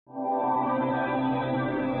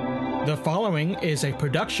The following is a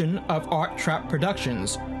production of Art Trap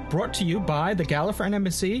Productions, brought to you by the Gallifreyan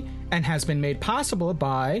Embassy and has been made possible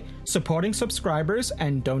by supporting subscribers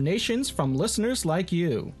and donations from listeners like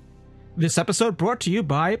you. This episode brought to you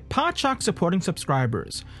by Podshock supporting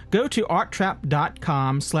subscribers. Go to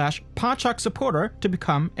arttrap.com/Podshock supporter to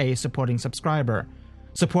become a supporting subscriber.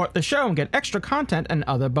 Support the show and get extra content and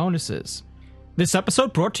other bonuses. This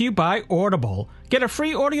episode brought to you by Audible. Get a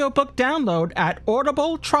free audiobook download at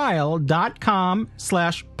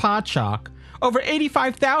audibletrial.com/Podshock. Over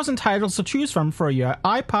 85,000 titles to choose from for your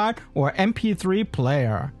iPod or MP3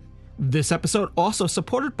 player. This episode also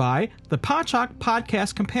supported by the Podshock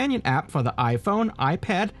Podcast Companion app for the iPhone,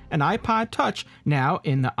 iPad, and iPod Touch, now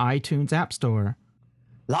in the iTunes App Store.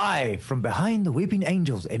 Live from behind the Weeping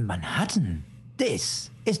Angels in Manhattan, this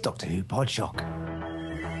is Doctor Who Podshock.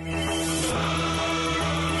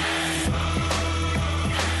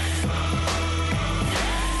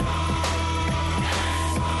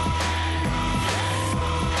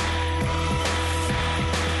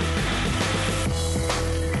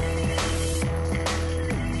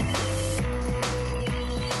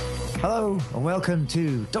 Hello and welcome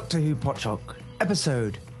to Doctor Who Podshock,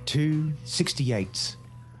 episode 268.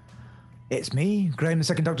 It's me, Graham the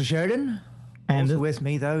Second Doctor Sheridan. And also with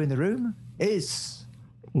me, though, in the room is...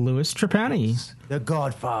 Louis Trapani. The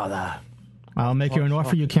Godfather. I'll make you an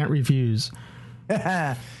offer you can't refuse.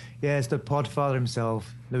 Yes, the Podfather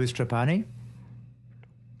himself, Louis Trapani.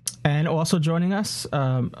 And also joining us,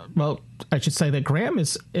 well, I should say that Graham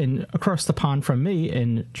is across the pond from me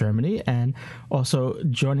in Germany, and also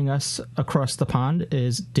joining us across the pond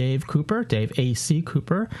is Dave Cooper, Dave A.C.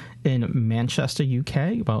 Cooper, in Manchester,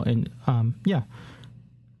 UK. Well, yeah.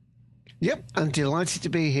 Yep, I'm delighted to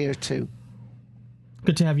be here too.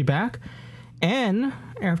 Good to have you back. And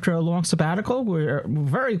after a long sabbatical, we're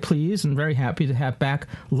very pleased and very happy to have back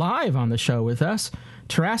live on the show with us,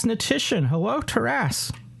 Taras Nitishyan. Hello,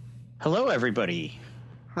 Taras. Hello, everybody.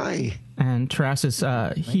 Hi. And Taras is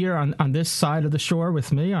here on this side of the shore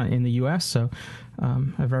with me in the U.S., so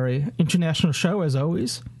a very international show, as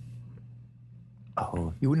always.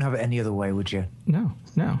 Oh, you wouldn't have it any other way, would you? No.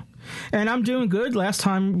 And I'm doing good. Last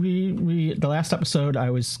time the last episode, I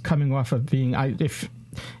was coming off of being...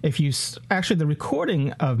 If you actually, the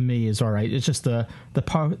recording of me is all right. It's just the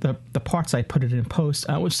parts I put it in post.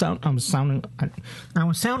 I was sounding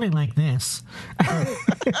like this.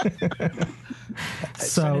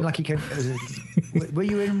 Sounded like you came. Were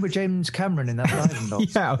you in with James Cameron in that live?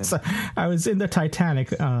 Yeah, I was in the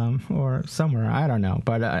Titanic or somewhere. I don't know,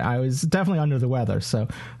 but I was definitely under the weather. So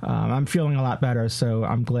I'm feeling a lot better. So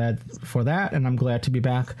I'm glad for that, and I'm glad to be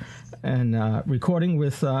back and recording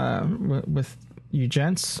with you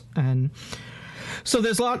gents. And so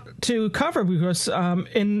there's a lot to cover because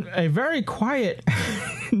in a very quiet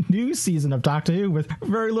news season of Doctor Who with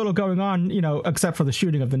very little going on, except for the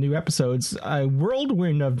shooting of the new episodes, a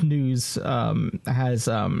whirlwind of news has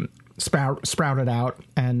sprouted out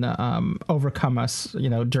and overcome us,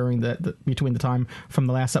 during the between the time from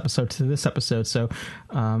the last episode to this episode. So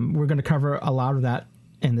we're going to cover a lot of that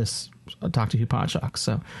in this Doctor Who Podshock.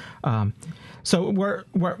 So what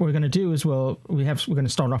we're going to do is we're going to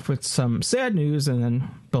start off with some sad news and then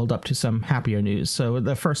build up to some happier news. So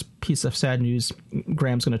the first piece of sad news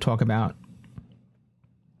Graham's going to talk about.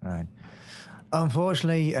 All right.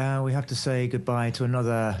 Unfortunately, we have to say goodbye to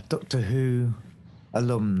another Doctor Who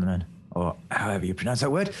alumni, or however you pronounce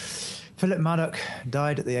that word. Philip Maddock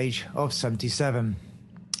died at the age of 77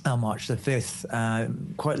 on March the 5th,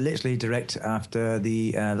 quite literally direct after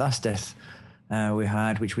the last death we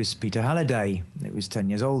had, which was Peter Halliday. It was 10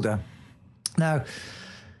 years older. Now,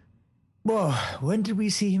 well, when did we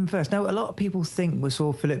see him first? Now, a lot of people think we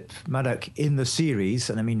saw Philip Maddock in the series,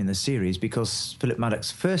 and I mean in the series, because Philip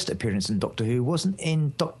Maddock's first appearance in Doctor Who wasn't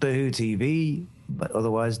in Doctor Who TV, but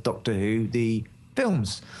otherwise Doctor Who, the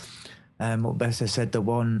films. What Bessa said, the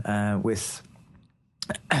one with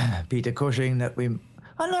Peter Cushing that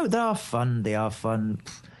I know they are fun.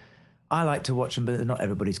 I like to watch them, but they're not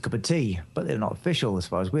everybody's cup of tea. But they're not official as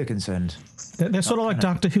far as we're concerned. They're sort of like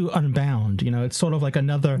Doctor Who Unbound. It's sort of like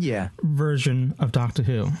another version of Doctor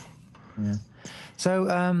Who. Yeah.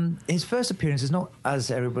 So his first appearance is not,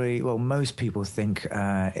 as most people think,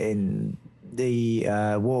 in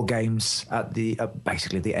the War Games at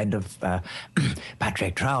basically the end of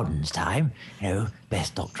Patrick Troughton's time.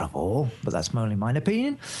 Best Doctor of all, but that's only my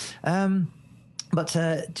opinion. But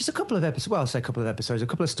just a couple of episodes, a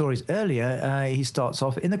couple of stories earlier, he starts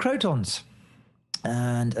off in the Crotons.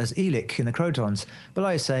 And as Elic in the Crotons. But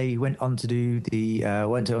like I say, he went on to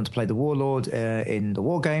play the Warlord in the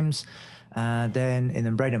War Games. Then in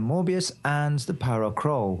the Brain and Morbius and the Power of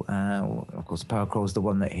Kroll. Of course, the Power of Kroll is the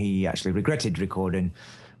one that he actually regretted recording.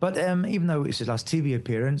 But even though it's his last TV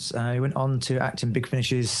appearance, he went on to act in Big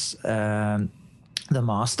Finish's The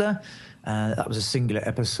Master. That was a singular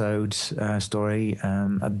episode story.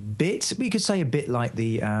 A bit, we could say a bit like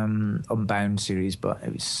the Unbound series, but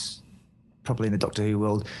it was probably in the Doctor Who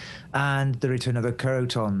world. And The Return of the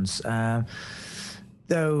Crotons.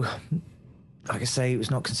 Though, like I say, it was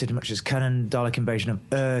not considered much as canon. Dalek Invasion of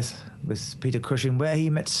Earth with Peter Cushing, where he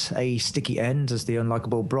met a sticky end as the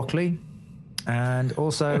unlikable Broccoli. And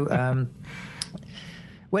also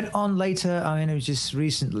went on later, I mean, it was just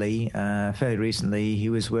recently, fairly recently, he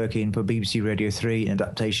was working for BBC Radio 3 in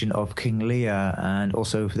adaptation of King Lear, and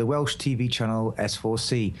also for the Welsh TV channel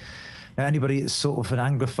S4C. Now, anybody that's sort of an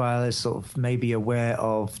Anglophile is sort of maybe aware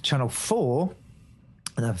of Channel 4,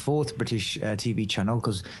 the fourth British TV channel,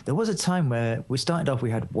 because there was a time where we started off,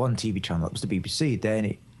 we had one TV channel, that was the BBC. Then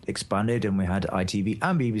it expanded and we had ITV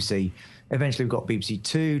and BBC. Eventually we got BBC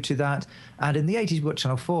Two to that. And in the 80s we got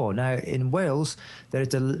Channel 4. Now in Wales, there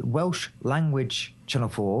is a Welsh language Channel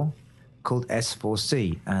 4 called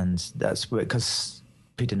S4C. And that's because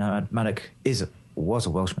Peter Maddock was a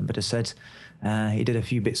Welshman, but as said, he did a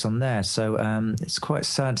few bits on there. So it's quite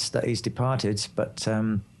sad that he's departed, but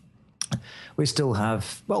we still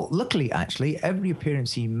have, well, luckily actually, every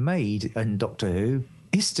appearance he made in Doctor Who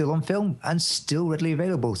is still on film and still readily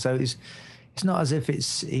available. So it's not as if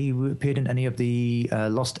he appeared in any of the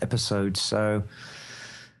lost episodes. So,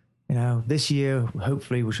 you know, this year,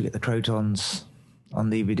 hopefully we should get the Crotons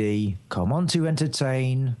on DVD. Come on to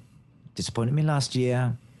entertain. Disappointed me last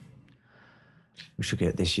year. We should get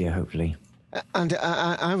it this year, hopefully. And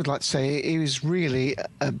I would like to say he was really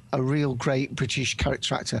a real great British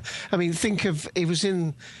character actor. I mean, think of, he was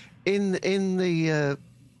in the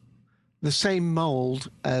same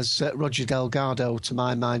mould as Roger Delgado, to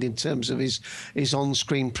my mind, in terms of his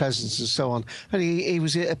on-screen presence and so on. And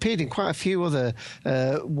he appeared in quite a few other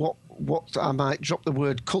what I might drop the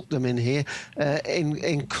word cultdom in here,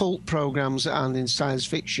 in cult programmes and in science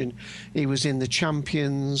fiction. He was in The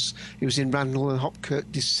Champions, he was in Randall and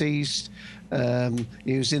Hopkirk Deceased,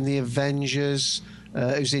 he was in The Avengers, he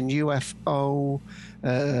was in UFO,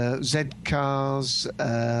 Z-Cars,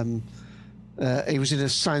 he was in a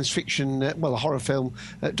science fiction, a horror film,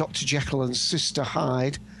 Dr. Jekyll and Sister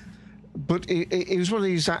Hyde. But he was one of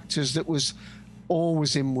these actors that was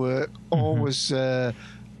always in work, always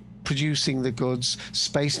producing the goods.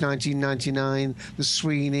 Space 1999, The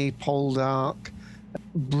Sweeney, Poldark.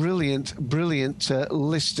 Brilliant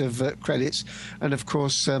list of credits. And, of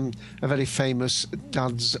course, a very famous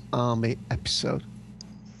Dad's Army episode.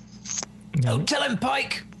 Don't tell him,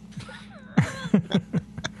 Pike!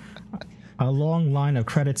 A long line of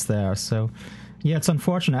credits there. So, yeah, it's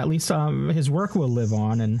unfortunate. At least his work will live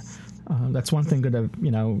on, and that's one thing good of,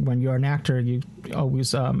 when you're an actor, you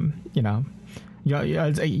always, you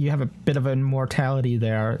have a bit of immortality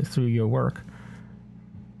there through your work.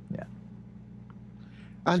 Yeah.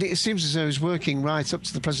 And it seems as though he's working right up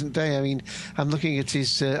to the present day. I mean, I'm looking at his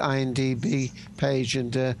IMDb page,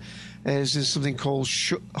 and there's something called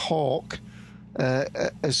Hawk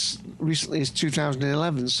as recently as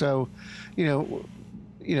 2011. So,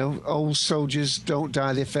 old soldiers don't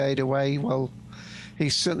die, they fade away. Well, he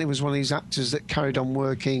certainly was one of these actors that carried on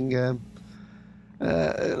working.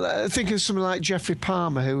 Think of someone like Geoffrey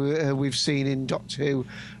Palmer, who we've seen in Doctor Who,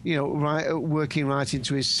 working right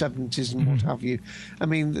into his 70s and what have you. I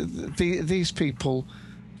mean, these people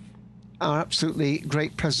are absolutely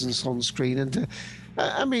great presence on screen. And,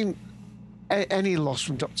 I mean, any loss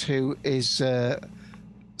from Doctor Who is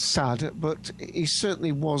sad, but he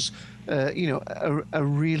certainly was, a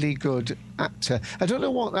really good actor. I don't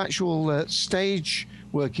know what actual stage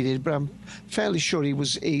work he did, but I'm fairly sure he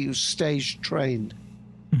was stage trained.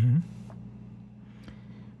 Mm-hmm.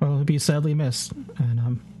 Well, he'll be sadly missed,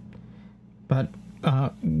 and but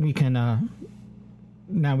we can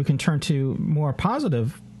now we can turn to more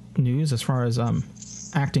positive news as far as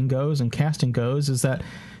acting goes and casting goes. Is that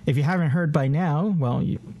if you haven't heard by now, well,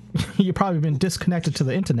 you've probably been disconnected to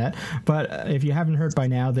the internet, but if you haven't heard by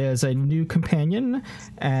now, there's a new companion,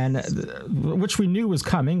 and which we knew was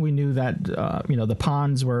coming. We knew that the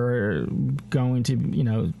Ponds were going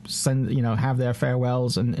to send have their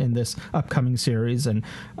farewells in this upcoming series, and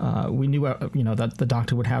we knew that the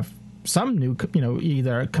Doctor would have some new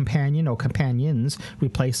either companion or companions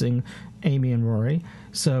replacing Amy and Rory.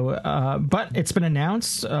 So, but it's been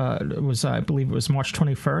announced, I believe it was March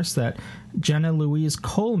 21st, that Jenna Louise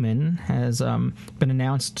Coleman has been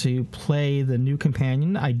announced to play the new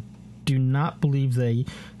companion. I do not believe they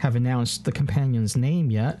have announced the companion's name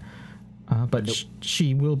yet. but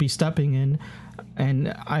she will be stepping in.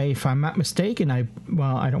 And if I'm not mistaken, I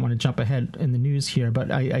don't want to jump ahead in the news here, but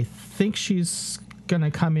I think she's going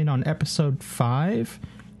to come in on episode 5.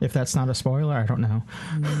 If that's not a spoiler, I don't know.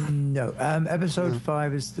 No, episode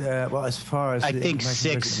 5 is as far as I think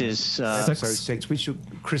 6 is episode 6, which is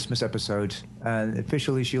Christmas episode.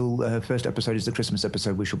 Officially, her first episode is the Christmas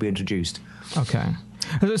episode, which will be introduced. Okay,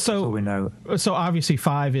 so we know. So obviously,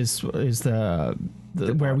 5 is the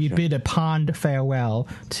where we bid a pond farewell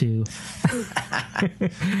to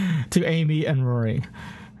to Amy and Rory,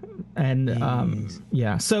 and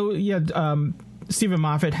Stephen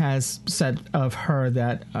Moffat has said of her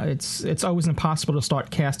that it's always impossible to start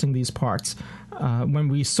casting these parts. When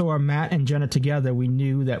we saw Matt and Jenna together, we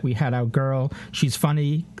knew that we had our girl. She's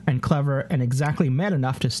funny and clever and exactly mad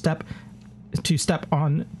enough to step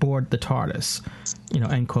on board the TARDIS.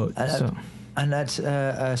 End quote. And at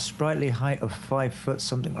a sprightly height of 5 foot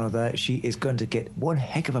something or other, she is going to get one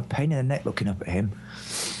heck of a pain in the neck looking up at him.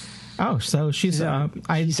 Oh, so she's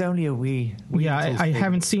only a wee I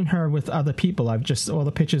haven't seen her with other people. All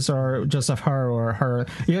the pictures are just of her or her.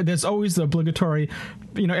 Yeah, there's always the obligatory,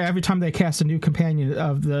 every time they cast a new companion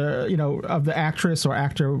of the actress or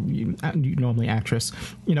actor, normally actress,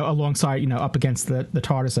 alongside, up against the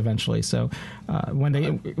TARDIS eventually. So when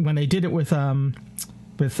they did it with oh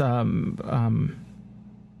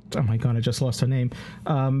my god, I just lost her name.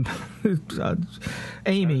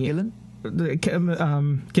 Amy. Gillen?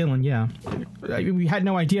 Gillen, yeah. We had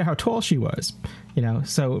no idea how tall she was,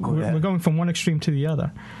 so we're going from one extreme to the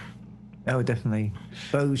other. Oh, definitely.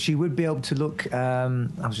 So she would be able to look, I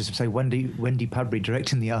was just going to say, Wendy Padbury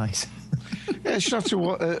direct in the eyes. Yeah, she'd have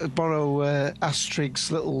to borrow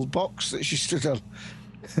Astrid's little box that she stood on.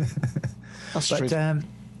 Astrid. But,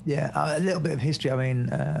 a little bit of history. I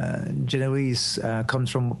mean, Genoese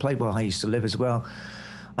comes from a place where I used to live as well.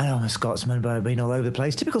 I know I'm a Scotsman, but I've been all over the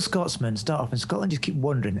place. Typical Scotsman, start off in Scotland, just keep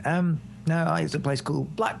wandering. Now, I used to a place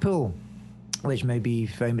called Blackpool, which may be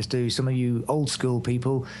famous to some of you old school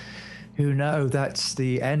people who know that's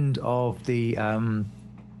the end of the...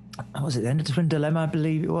 was it the end of the Twin Dilemma, I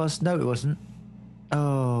believe it was? No, it wasn't.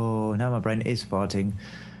 Oh, now my brain is farting.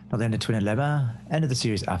 Not the end of Twin Dilemma. End of the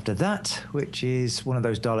series after that, which is one of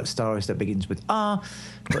those Dalek stories that begins with R,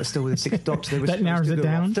 but still with the Sixth Doctor. They were that narrows it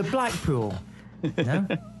down? To Blackpool. No?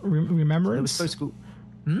 Remembrance? So it was supposed to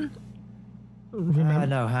go...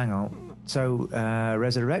 no, hang on. So,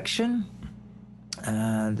 Resurrection,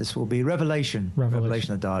 and this will be Revelation of the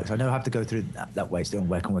Daleks. I know I have to go through that way. It's the only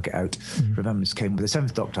way I can work it out. Remembrance came with the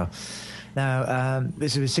Seventh Doctor. Now,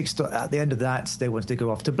 this was at the end of that, they wanted to go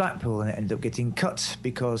off to Blackpool, and it ended up getting cut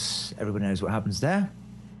because everybody knows what happens there.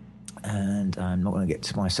 And I'm not going to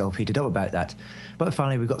get myself heated up about that. But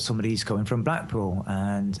finally, we got somebody who's coming from Blackpool,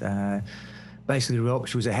 and basically grew up.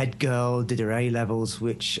 She was a head girl, did her A-levels,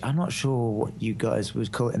 which I'm not sure what you guys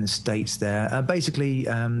would call it in the States there. Basically,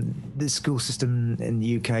 the school system in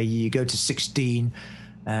the UK, you go to 16,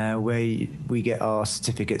 where we get our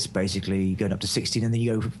certificates basically going up to 16, and then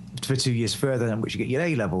you go for 2 years further, in which you get your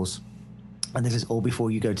A-levels. And this is all before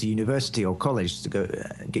you go to university or college to go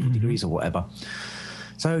get your degrees or whatever.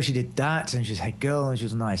 So she did that, and she's a head girl, and she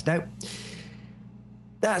was nice. Now,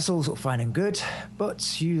 that's all sort of fine and good,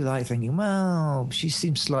 but you like thinking, well, she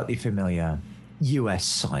seems slightly familiar. US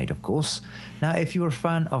side, of course. Now, if you're a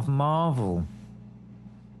fan of Marvel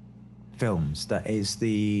films, that is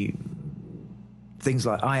the things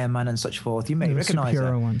like Iron Man and such forth, you may recognize her. The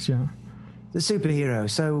superhero ones, yeah. The superhero.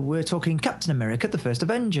 So we're talking Captain America, the First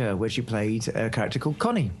Avenger, where she played a character called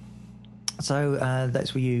Connie. So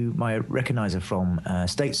that's where you might recognize her from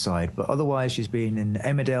stateside. But otherwise, she's been in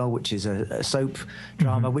Emmerdale, which is a soap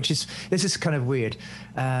drama, this is kind of weird.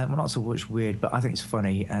 Well, not so much weird, but I think it's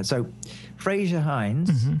funny. So Fraser Hines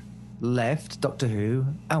left Doctor Who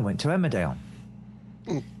and went to Emmerdale.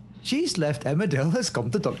 She's left Emmerdale, has come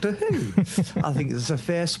to Doctor Who. I think it's a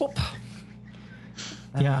fair swap.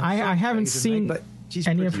 Yeah, I haven't seen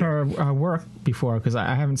any of her work before, because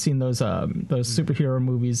I haven't seen those superhero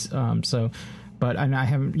movies. But I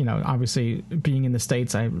haven't, obviously being in the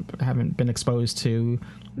States, I haven't been exposed to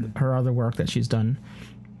her other work that she's done.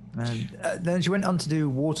 And then she went on to do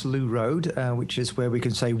Waterloo Road, which is where we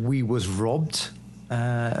can say we was robbed,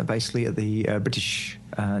 basically at the British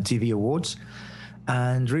TV Awards.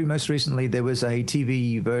 And most recently, there was a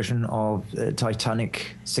TV version of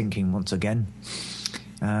Titanic sinking once again.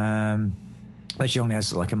 But she only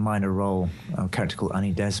has like a minor role, a character called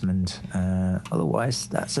Annie Desmond. Otherwise,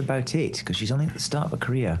 that's about it, because she's only at the start of her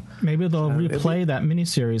career. Maybe they'll replay that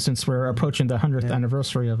miniseries since we're approaching the 100th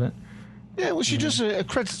anniversary of it. Yeah, well, she does a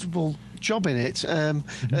creditable job in it.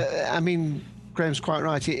 I mean, Graham's quite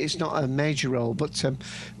right. It's not a major role, but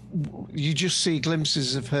you just see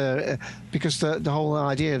glimpses of her because the whole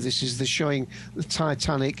idea of this is they're showing the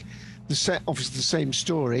Titanic, obviously the same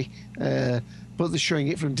story, but they're showing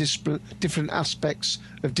it from different aspects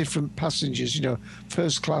of different passengers. You know,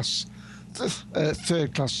 first class,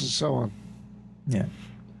 third class, and so on. Yeah.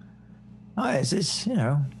 Oh, it's you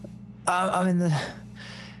know, I mean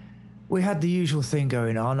we had the usual thing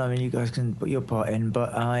going on. I mean, you guys can put your part in,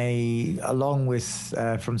 but I, along with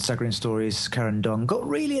from Staggering Stories, Karen Dunn, got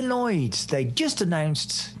really annoyed. They just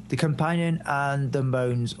announced the companion and the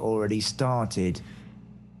moans already started.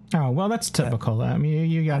 Oh, well, that's typical. I mean,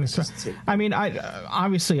 you got to. I mean, I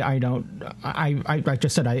obviously I don't. I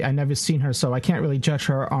just said I never seen her, so I can't really judge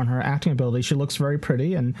her on her acting ability. She looks very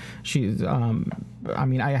pretty, and she's. I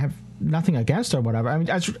mean, I have nothing against her, or whatever. I mean,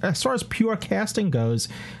 as far as pure casting goes,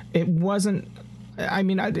 it wasn't. I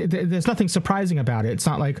mean, there's nothing surprising about it. It's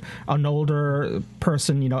not like an older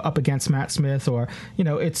person, you know, up against Matt Smith, or you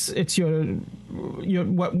know, it's your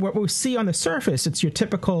what we see on the surface. It's your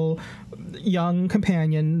typical young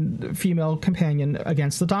companion, female companion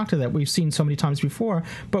against the Doctor that we've seen so many times before,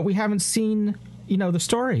 but we haven't seen, you know, the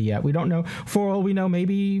story yet. We don't know. For all we know,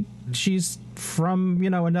 maybe she's from, you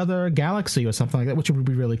know, another galaxy or something like that, which would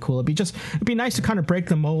be really cool. It'd be nice to kind of break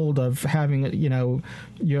the mold of having, you know,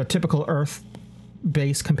 your typical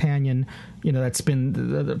Earth-based companion, you know, that's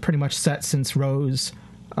been pretty much set since Rose.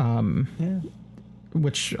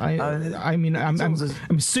 Which I mean,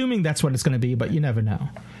 I'm assuming that's what it's going to be, but you never know.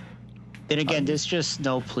 Then again, there's just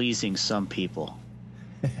no pleasing some people.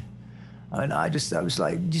 And I was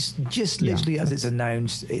like, just literally as it's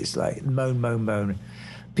announced, it's like moan.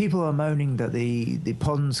 People are moaning that the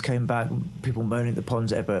ponds came back. People moaning the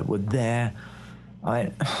ponds ever were there.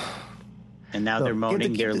 And now they're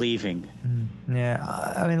moaning they're leaving. Yeah,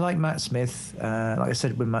 I mean, like Matt Smith, like I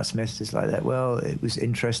said with Matt Smith, it's like that. Well, it was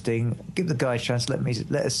interesting. Give the guy a chance.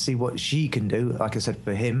 Let us see what she can do. Like I said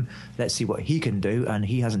for him, let's see what he can do, and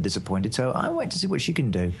he hasn't disappointed. So I wait to see what she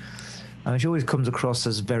can do. I mean, she always comes across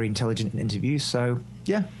as very intelligent in interviews. So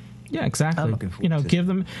yeah. Yeah, exactly. I'm looking forward to give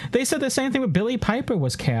them. They said the same thing with Billie Piper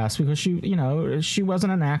was cast because she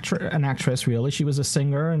wasn't an actress really. She was a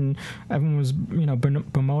singer, and everyone was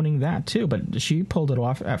bemoaning that too. But she pulled it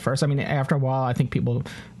off at first. I mean, after a while, I think people,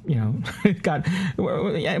 got,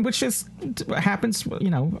 which is happens.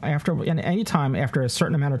 After any time after a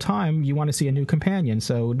certain amount of time, you want to see a new companion.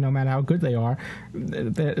 So no matter how good they are,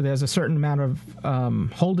 there's a certain amount of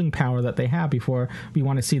holding power that they have before we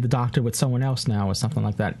want to see the Doctor with someone else now or something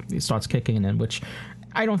like that. It starts kicking in, which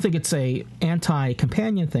I don't think it's a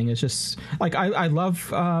anti-companion thing. It's just like I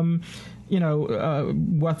love what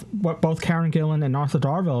both Karen Gillan and Arthur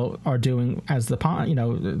Darvill are doing as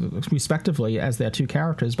respectively as their two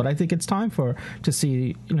characters. But I think it's time for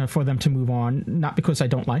them to move on, not because I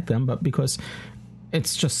don't like them, but because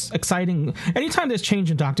it's just exciting. Anytime there's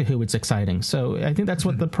change in Doctor Who, it's exciting. So I think that's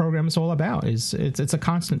what the program is all about. It's a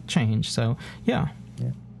constant change. So yeah.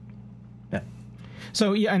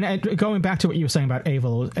 So yeah, and going back to what you were saying about A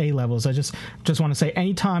levels, I just want to say,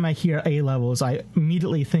 anytime I hear A levels, I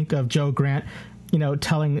immediately think of Joe Grant,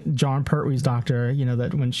 telling John Pertwee's Doctor,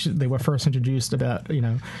 that when they were first introduced about,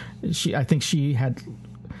 I think she had.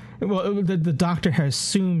 Well, the Doctor had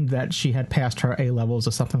assumed that she had passed her A levels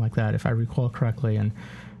or something like that, if I recall correctly, and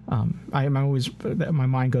my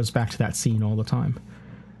mind goes back to that scene all the time.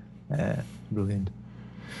 Brilliant.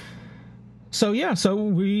 So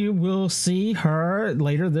we will see her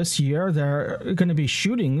later this year. They're going to be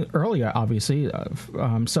shooting earlier, obviously.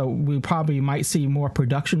 So we probably might see more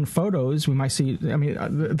production photos. We might see. I mean,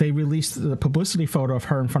 they released the publicity photo of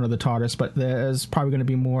her in front of the TARDIS, but there's probably going to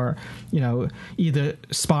be more, either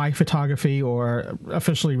spy photography or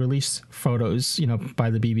officially released photos, by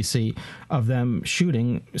the BBC of them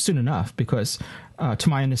shooting soon enough. Because, to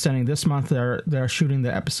my understanding, this month they're shooting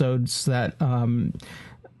the episodes that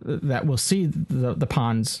we'll see the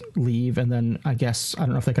ponds leave, and then I guess, I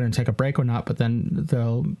don't know if they're going to take a break or not, but then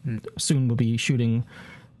they'll soon will be shooting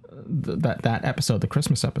that episode, the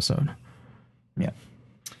Christmas episode. Yeah.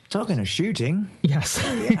 Talking of shooting. Yes.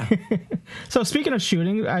 Yeah. So speaking of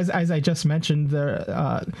shooting, as I just mentioned,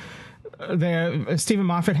 Stephen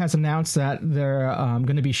Moffat has announced that they're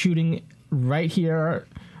going to be shooting right here.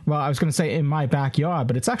 Well, I was going to say in my backyard,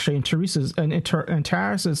 but it's actually in Taris's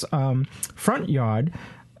front yard.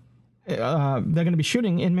 They're going to be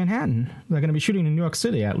shooting in Manhattan. They're going to be shooting in New York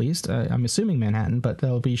City, at least. I'm assuming Manhattan, but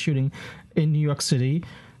they'll be shooting in New York City.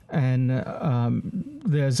 And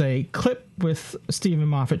there's a clip with Stephen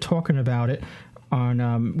Moffat talking about it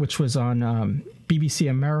on, which was on BBC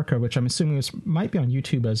America, which I'm assuming might be on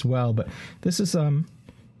YouTube as well. But this is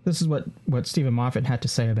This is what Stephen Moffat had to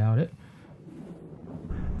say about it.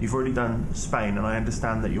 You've already done Spain, and I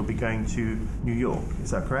understand that you'll be going to New York. Is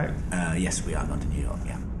that correct? Yes, we are going to New York,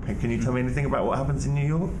 yeah. Okay, can you tell me anything about what happens in New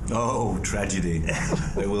York? Oh, tragedy.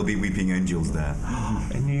 There will be weeping angels there.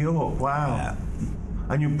 In New York, wow. Yeah.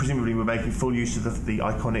 And you presumably were making full use of the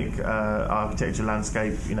iconic architecture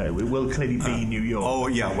landscape. You know, it will clearly be New York. Oh,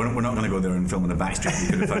 yeah, we're not going to go there and film in the back street we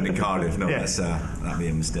could have found in Cardiff. No, Yeah. that'd be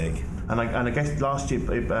a mistake. And I guess last year,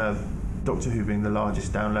 Doctor Who being the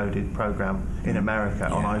largest downloaded programme in America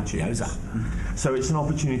on iTunes. Yeah, so it's an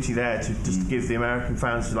opportunity there to just give the American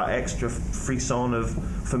fans like extra frisson of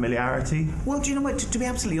familiarity. Well, do you know what? To be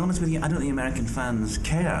absolutely honest with you, I don't think American fans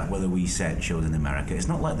care whether we set shows in America. It's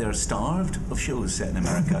not like they're starved of shows set in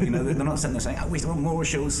America. You know, they're not sitting there saying, "I wish there were more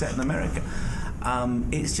shows set in America."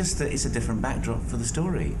 It's just that it's a different backdrop for the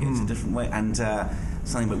story. It's a different way, and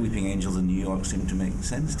something about Weeping Angels in New York seemed to make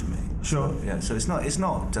sense to me. Sure. So, yeah. So it's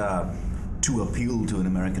not to appeal to an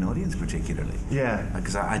American audience particularly. Yeah.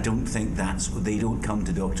 Because I don't think they don't come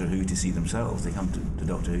to Doctor Who to see themselves. They come to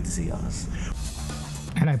Doctor Who to see us.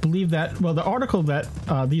 And I believe that, well, the article that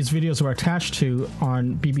these videos were attached to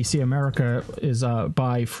on BBC America is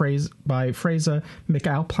by Fraser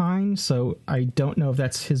McAlpine. So I don't know if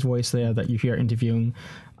that's his voice there that you hear interviewing,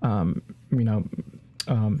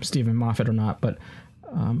 Stephen Moffat or not. But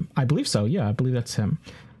I believe so. Yeah, I believe that's him.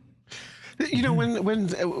 You know, when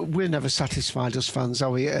we're never satisfied as fans, are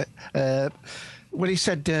we? When he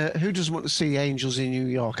said, "Who doesn't want to see angels in New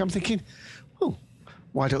York?" I'm thinking, oh,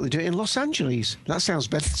 why don't they do it in Los Angeles? That sounds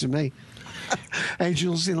better to me.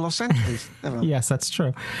 Angels in Los Angeles. Yes, that's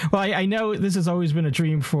true. Well, I know this has always been a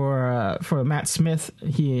dream for Matt Smith.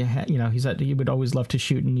 He said he would always love to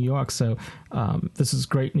shoot in New York. So this is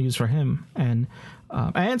great news for him, and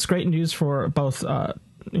it's great news for both.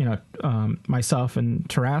 Myself and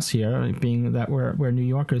Taras here, being that we're New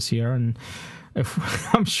Yorkers here, and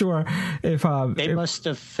I'm sure if they must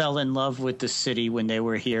have fell in love with the city when they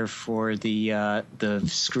were here for the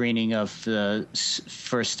screening of the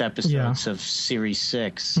first episodes of Series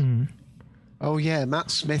 6. Mm. Oh yeah,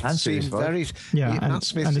 Matt Smith seemed very Matt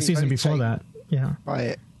Smith and the season before that, by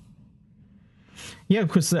it. Yeah,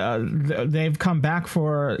 because they've come back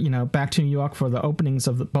back to New York for the openings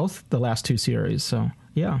of both the last two series. So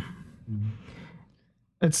yeah,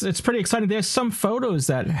 it's pretty exciting. There's some photos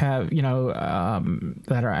that have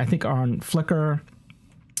that are I think are on Flickr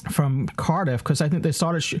from Cardiff, because I think they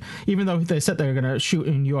started even though they said they were going to shoot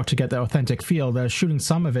in New York to get the authentic feel, they're shooting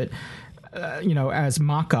some of it as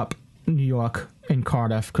mock-up New York in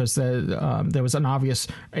Cardiff, because there was an obvious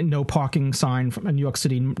no parking sign from New York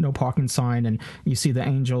City, no parking sign, and you see the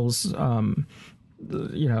angels.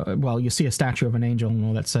 You see a statue of an angel and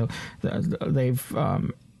all that. So they've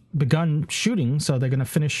begun shooting. So they're going to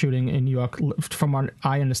finish shooting in New York, from what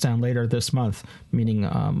I understand, later this month, meaning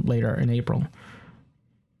later in April.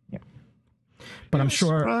 Yeah. But I'm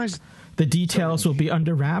sure the details will be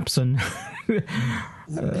under wraps and.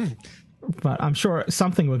 But I'm sure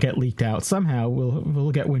something will get leaked out somehow.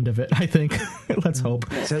 We'll get wind of it, I think. Let's hope.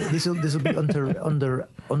 So this will be under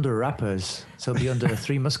wrappers. So it'll be under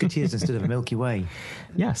Three Musketeers instead of Milky Way.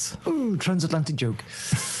 Yes. Ooh, transatlantic joke.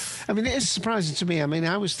 I mean, it is surprising to me. I mean,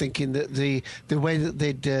 I was thinking that the way that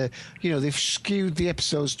they've skewed the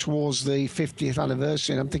episodes towards the 50th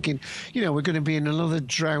anniversary. And I'm thinking, we're going to be in another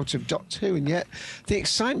drought of Doctor Who, and yet the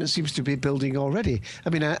excitement seems to be building already.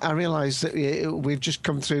 I mean, I realise that we've just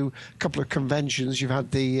come through a couple of conventions. You've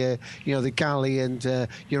had the Galley and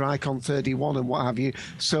your Icon 31 and what have you.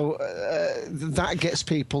 So that gets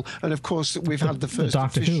people, and of course we've had the first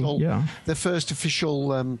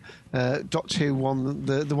official Doctor Who one,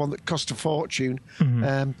 the one that cost a fortune.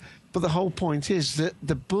 Mm-hmm. But the whole point is that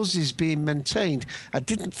the buzz is being maintained. I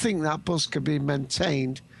didn't think that buzz could be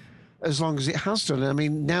maintained as long as it has done. I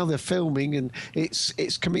mean, now they're filming and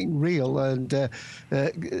it's coming real. And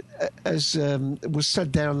as was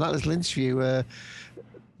said there on that little interview,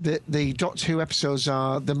 the Doctor Who episodes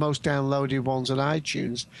are the most downloaded ones on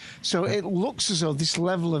iTunes. So it looks as though this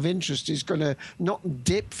level of interest is going to not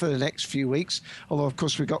dip for the next few weeks. Although, of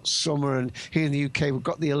course, we've got summer, and here in the UK we've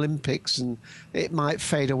got the Olympics, and it might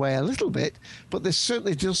fade away a little bit. But there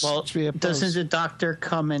certainly does seem to be a buzz. Doesn't the Doctor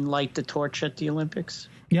come and light the torch at the Olympics?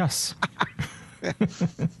 Yes.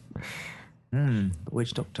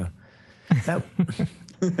 Which Doctor? Now,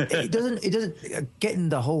 it doesn't getting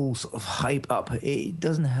the whole sort of hype up. It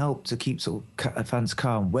doesn't help to keep sort of fans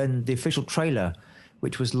calm when the official trailer,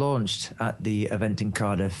 which was launched at the event in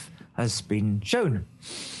Cardiff, has been shown.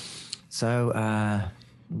 So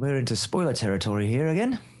we're into spoiler territory here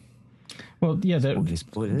again. Well, yeah,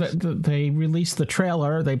 they released the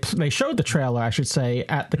trailer. They showed the trailer, I should say,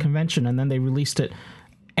 at the convention, and then they released it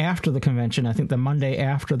after the convention. I think the Monday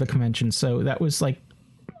after the convention. So that was like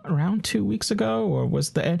around 2 weeks ago, or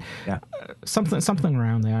was the something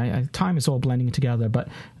around there. Time is all blending together, but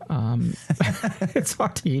it's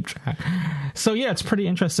hard to keep track. So yeah, it's pretty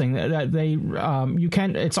interesting that they you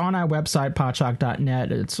can. It's on our website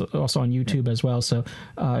podshock.net. It's also on YouTube as well. So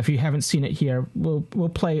if you haven't seen it here, we'll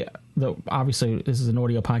play obviously this is an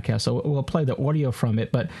audio podcast, so we'll play the audio from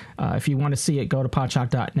it. But if you want to see it, go to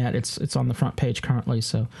podshock.net. It's on the front page currently.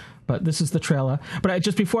 So. But this is the trailer. But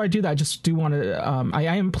just before I do that, I just do want to. I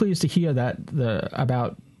am pleased to hear that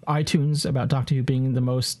about iTunes, about Doctor Who being the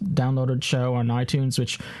most downloaded show on iTunes,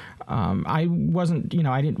 which I wasn't.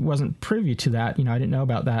 Wasn't privy to that. I didn't know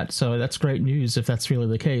about that. So that's great news if that's really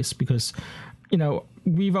the case, because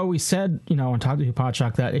we've always said on Doctor Who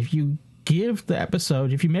Podshock that if you give the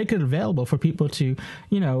episode, if you make it available for people to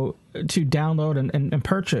to download and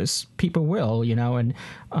purchase, people will.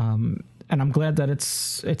 And I'm glad that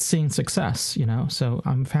it's seeing success, so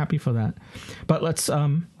I'm happy for that. But let's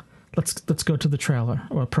go to the trailer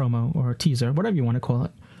or a promo or a teaser, whatever you want to call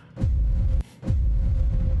it.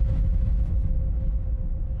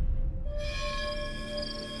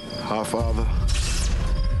 Our Father,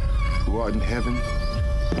 who art in heaven,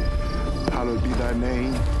 hallowed be thy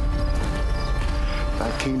name. Thy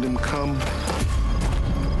kingdom come,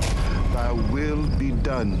 thy will be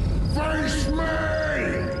done. Face me!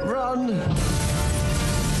 Run!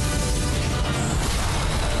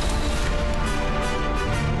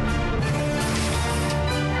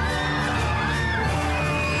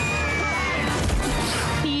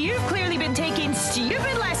 You've clearly been taking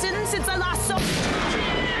stupid lessons since I last saw...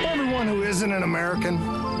 Everyone who isn't an American,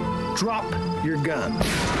 drop your gun.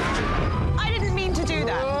 I didn't mean to do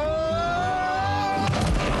that.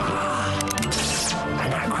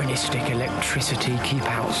 Anachronistic electricity, keep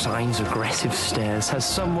out signs, aggressive stares. Has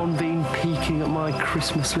someone been peeking at my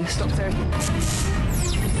Christmas list? Doctor?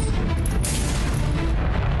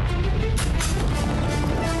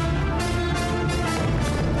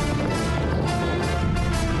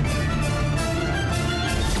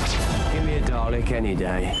 Give me a Dalek any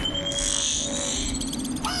day.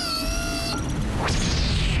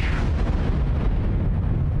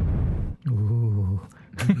 Ooh.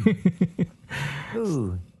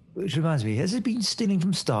 Ooh. Which reminds me, has it been stealing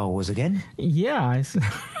from Star Wars again? Yeah,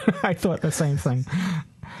 I thought the same thing.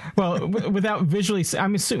 Well, without visually,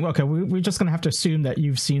 I'm assuming. Okay, we're just going to have to assume that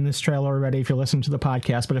you've seen this trailer already if you're listening to the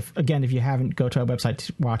podcast. But if you haven't, go to our website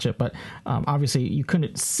to watch it. But obviously, you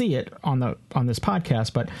couldn't see it on this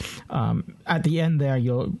podcast. But at the end there,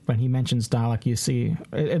 when he mentions Dalek, you see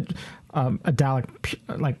a Dalek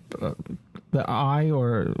like. The eye,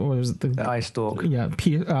 or was it the eye stalk? Yeah,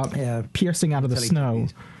 piercing out of the snow.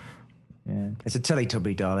 Yeah, it's a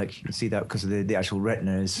Teletubby Dalek. You can see that because of the actual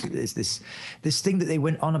retina. Is this thing that they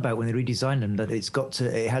went on about when they redesigned them, that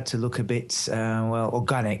it had to look a bit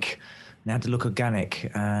organic. It had to look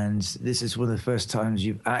organic, and this is one of the first times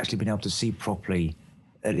you've actually been able to see properly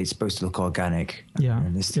that it's supposed to look organic. Yeah,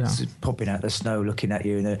 and this is popping out of the snow, looking at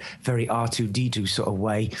you in a very R2-D2 sort of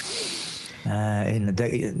way.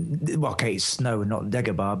 It's snow and not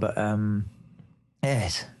Dagobah, but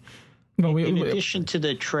yes. Well, in addition to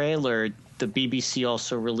the trailer, the BBC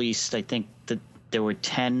also released, I think, that there were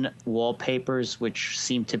 10 wallpapers which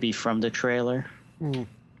seem to be from the trailer.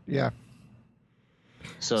 Yeah.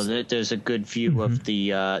 So there's a good view of the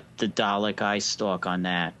Dalek eye stalk on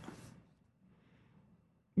that.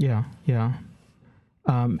 Yeah.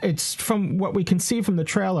 It's from what we can see from the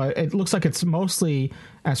trailer. It looks like it's mostly,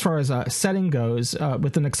 as far as setting goes,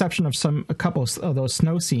 with an exception of a couple of those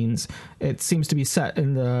snow scenes. It seems to be set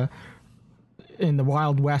in the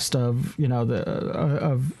Wild West of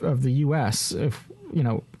the U.S.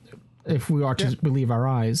 If we are to believe our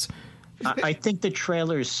eyes. I think the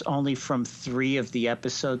trailer's only from 3 of the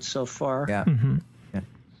episodes so far. Yeah. Yeah.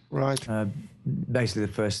 Right. Basically,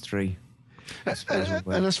 the first 3.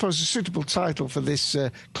 And I suppose a suitable title for this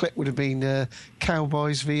clip would have been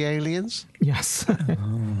Cowboys v Aliens. Yes.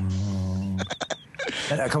 Come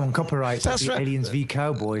on, copyright. That's right. Aliens v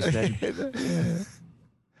Cowboys then.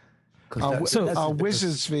 Our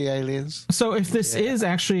Wizards v Aliens. So if this is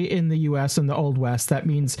actually in the U.S. and the Old West, that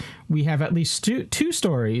means we have at least two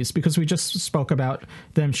stories, because we just spoke about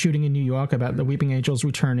them shooting in New York, about the Weeping Angels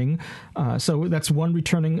returning. So that's one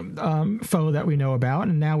returning foe that we know about.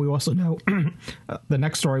 And now we also know the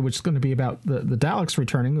next story, which is going to be about the Daleks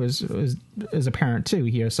returning, is apparent too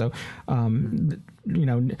here. So, and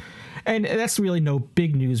that's really no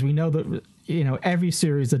big news. We know that every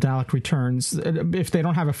series the Dalek returns. If they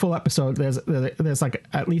don't have a full episode, there's like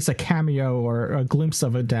at least a cameo or a glimpse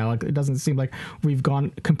of a Dalek. It doesn't seem like we've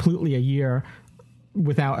gone completely a year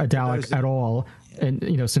without a Dalek at all,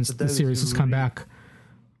 and since the series has come back.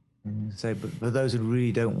 So, but for those who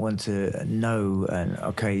really don't want to know, and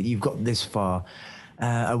okay, you've got this far,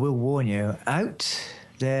 I will warn you, out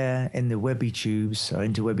there in the webby tubes, or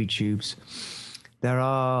interwebby tubes, there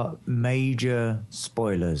are major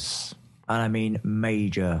spoilers. And I mean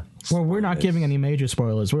major spoilers. Well, we're not giving any major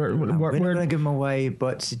spoilers. We're not going to give them away,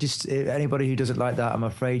 but just anybody who doesn't like that, I'm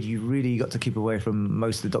afraid you really got to keep away from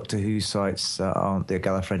most of the Doctor Who sites that aren't the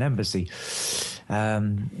Gallifreyan Embassy.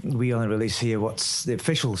 We only release here what's the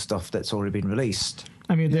official stuff that's already been released.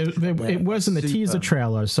 I mean, it was in the teaser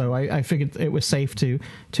trailer, so I figured it was safe to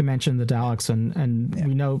mention the Daleks, and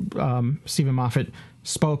we know Stephen Moffat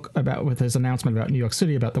spoke about with his announcement about New York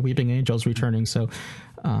City about the Weeping Angels returning, so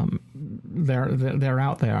they're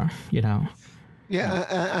out there, Yeah,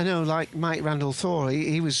 I know, like Mike Randall Thor,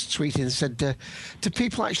 he was tweeting and said, do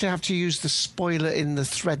people actually have to use the spoiler in the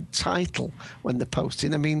thread title when they're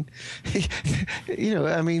posting? I mean,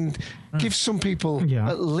 give some people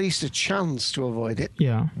at least a chance to avoid it.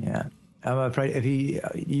 Yeah. Yeah. I'm afraid if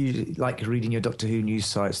you like reading your Doctor Who news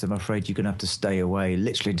sites, I'm afraid you're going to have to stay away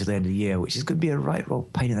literally until the end of the year, which is going to be a right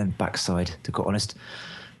old pain in the backside, to be quite honest.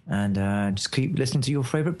 And just keep listening to your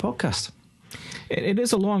favourite podcast. It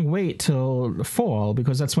is a long wait till the fall,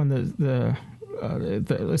 because that's when the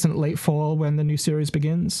isn't it late fall when the new series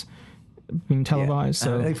begins being televised?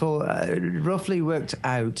 So late fall, roughly worked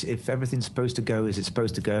out, if everything's supposed to go as it's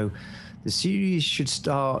supposed to go, the series should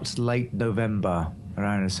start late November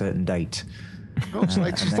around a certain date. I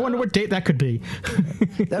wonder what date that could be.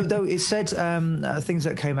 Though it said things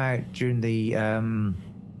that came out during the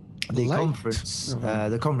conference, well,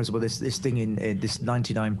 this thing in this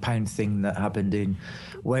 £99 thing that happened in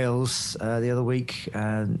Wales the other week.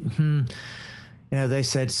 They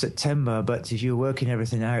said September, but if you're working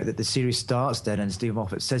everything out that the series starts then, and Steve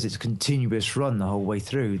Moffat says it's a continuous run the whole way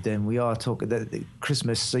through, then we are talking that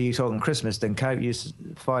Christmas. So you're talking Christmas, then count you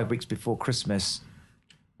 5 weeks before Christmas.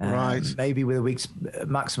 Right. Maybe with a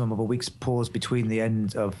maximum of a week's pause between the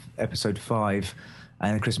end of episode 5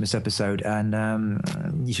 and the Christmas episode, and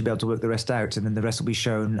you should be able to work the rest out, and then the rest will be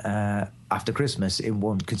shown after Christmas in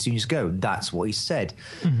one continuous go. That's what he said.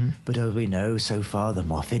 Mm-hmm. But as we know, so far the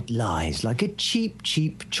Moffat lies like a cheap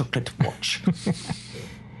chocolate watch.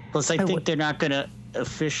 Plus, I think they're not going to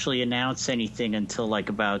officially announce anything until like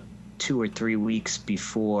about 2 or 3 weeks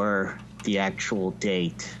before the actual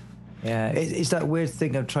date. Yeah, it's that weird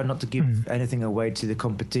thing of trying not to give anything away to the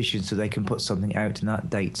competition so they can put something out in that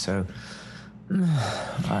date. So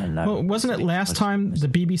I don't know. Well, wasn't it last time the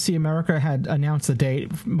BBC America had announced the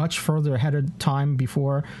date much further ahead of time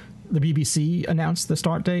before the BBC announced the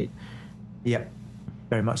start date? Yeah,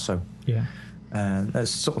 very much so. Yeah. That's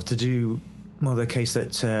sort of to do more the case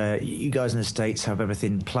that you guys in the States have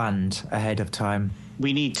everything planned ahead of time.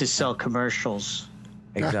 We need to sell commercials.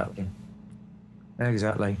 Exactly.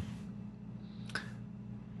 Exactly.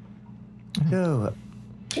 So,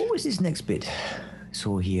 what was this next bit?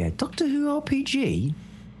 So here, Doctor Who RPG.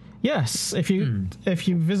 Yes, if you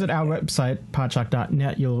visit our website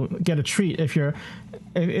podshock.net, you'll get a treat. If you're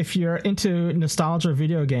into nostalgia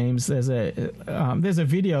video games, there's a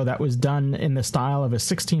video that was done in the style of a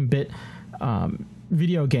 16-bit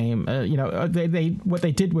video game. What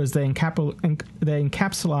they did was they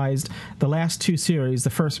encapsulated the last 2 series,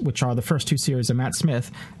 which are the first 2 series of Matt Smith,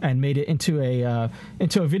 and made it into a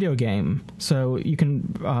video game. So you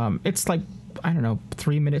can it's like, I don't know,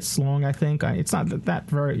 3 minutes long, I think. It's not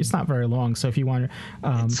very long. So if you want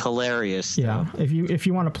to, it's hilarious. Yeah, though. if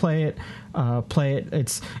you want to play it.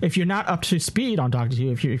 It's if you're not up to speed on Doctor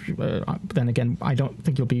Who. If you then again, I don't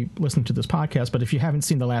think you'll be listening to this podcast. But if you haven't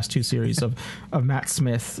seen the last 2 series of Matt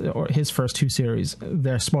Smith or his first 2 series,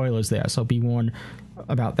 there are spoilers there. So be warned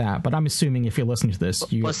about that. But I'm assuming if you're listening to this,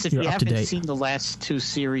 you're up to date. Plus, if you haven't seen the last 2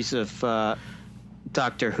 series of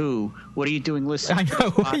Doctor Who, what are you doing listening to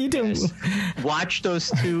this what are you doing? Watch those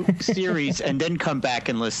 2 series and then come back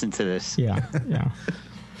and listen to this. Yeah.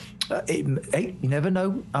 Hey, you never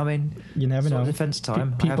know. I mean, you never know. Defense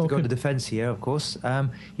time. I have to go into defense here, of course.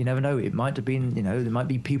 You never know. It might have been, there might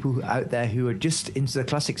be people out there who are just into the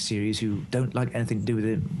classic series who don't like anything to do with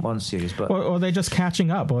the one series, but or they're just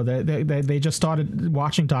catching up, or they just started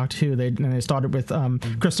watching Doctor Who. They started with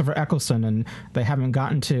Christopher Eccleston, and they haven't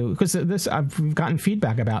gotten to, because we've gotten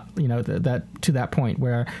feedback about that to that point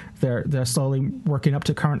where they're slowly working up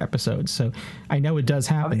to current episodes. So I know it does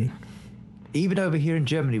happen. I mean, even over here in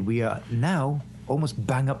Germany, we are now almost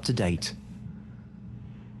bang up to date.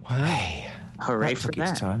 Wow. Hooray for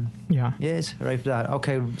that. Time. Yeah. Yes, hooray for that.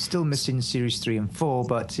 Okay, still missing Series 3 and 4,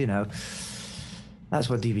 but, you know, that's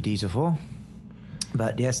what DVDs are for.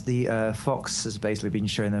 But, yes, the Fox has basically been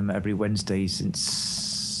showing them every Wednesday since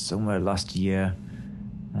somewhere last year.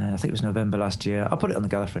 I think it was November last year. I'll put it on the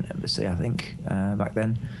Gallifrey Embassy, I think, back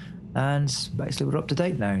then. And basically we're up to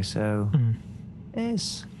date now, so...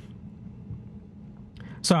 Yes.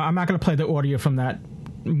 So I'm not going to play the audio from that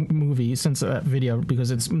movie since that video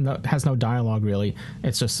because it has no dialogue really.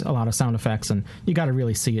 It's just a lot of sound effects, and you got to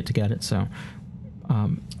really see it to get it. So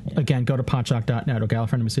again, go to podshock.net or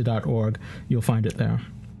gallifreyanembassy.org. You'll find it there.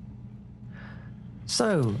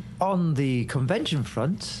 So on the convention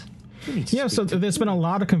front, so there's been a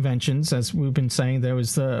lot of conventions, as we've been saying. There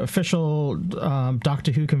was the official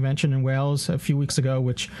Doctor Who convention in Wales a few weeks ago,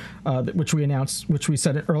 which we announced, which we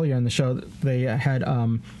said earlier in the show. They had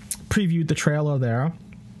previewed the trailer there.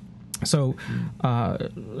 So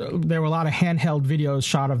there were a lot of handheld videos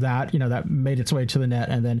shot of that, that made its way to the net,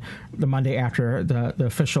 and then the Monday after the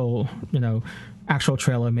official, actual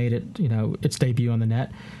trailer made it, its debut on the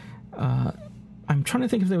net. I'm trying to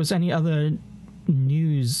think if there was any other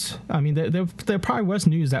news. I mean, there probably was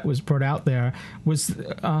news that was brought out there. Was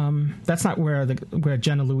that's not where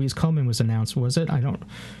Jenna Louise Coleman was announced, was it? I don't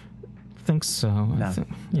think so. No.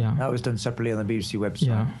 That was done separately on the BBC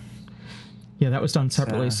website. Yeah, that was done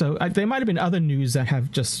separately. So there might have been other news that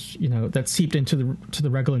have just that seeped into the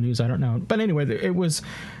regular news. I don't know. But anyway,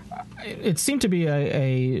 it seemed to be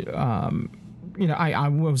I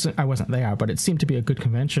wasn't there, but it seemed to be a good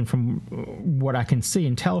convention from what I can see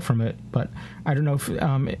and tell from it. But I don't know if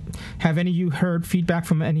have any of you heard feedback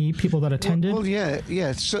from any people that attended? Well,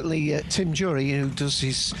 yeah, certainly. Tim Jury, who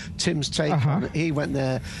does Tim's Take on it, he went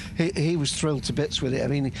there. He was thrilled to bits with it. I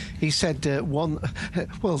mean, he said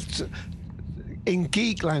in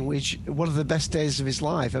geek language, one of the best days of his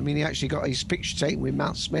life. I mean, he actually got his picture taken with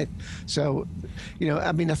Matt Smith. So,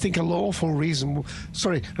 I mean, I think an awful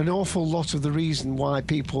lot of the reason why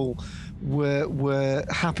people were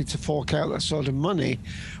happy to fork out that sort of money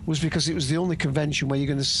was because it was the only convention where you're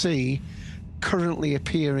going to see currently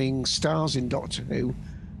appearing stars in Doctor Who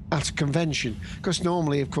at a convention. Because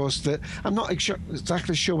normally, of course, I'm not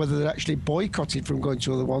exactly sure whether they're actually boycotted from going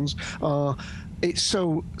to other ones, or it's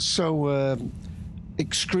so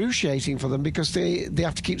excruciating for them because they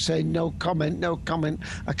have to keep saying no comment,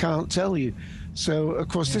 I can't tell you. So of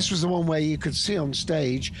course this was the one where you could see on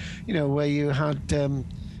stage, where you had the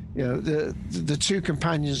two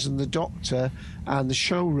companions and the Doctor and the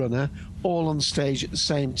showrunner all on stage at the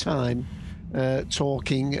same time,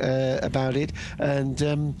 talking about it, and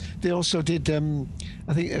they also did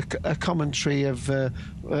I think a commentary of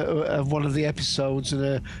one of the episodes and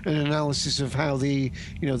an analysis of how they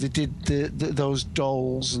did those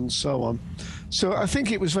dolls and so on. So I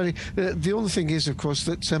think it was very. The only thing is, of course,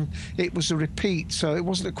 that it was a repeat. So it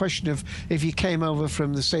wasn't a question of if you came over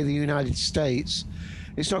from the United States.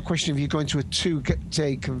 It's not a question of you going to a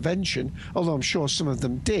 2-day convention, although I'm sure some of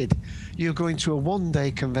them did. You're going to a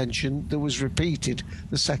 1-day convention that was repeated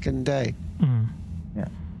the second day. Yeah.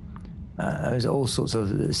 There was all sorts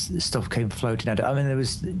of stuff came floating out. I mean, there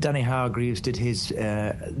was Danny Hargreaves did his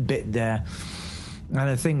bit there. And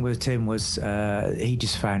the thing with Tim was he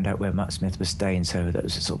just found out where Matt Smith was staying, so that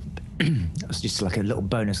was that was just like a little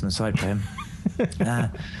bonus on the side for him.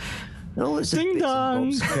 Ding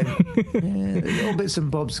dong! Little bits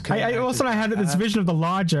and bobs. I had this vision of the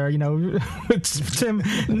lodger, it's Tim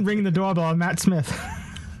ringing the doorbell on Matt Smith.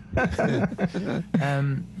 But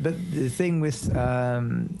the thing with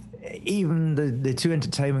even the two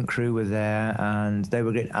entertainment crew were there, and they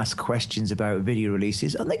were getting asked questions about video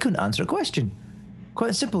releases, and they couldn't answer a question.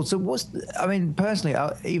 Quite simple. So personally,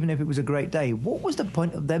 even if it was a great day, what was the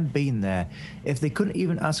point of them being there if they couldn't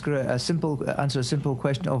even answer a simple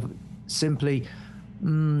question of simply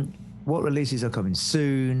what releases are coming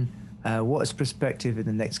soon, what is perspective in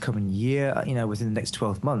the next coming year, within the next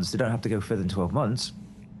 12 months. They don't have to go further than 12 months.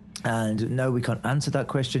 And no, we can't answer that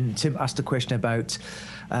question. Tim asked a question about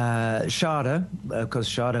Sharda, because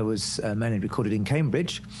Sharda was mainly recorded in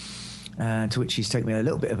Cambridge, to which he's taken me a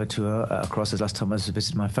little bit of a tour across as last time I was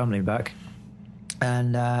visiting my family back.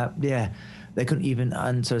 And they couldn't even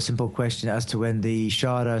answer a simple question as to when the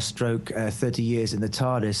Sharda stroke 30 years in the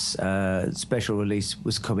TARDIS special release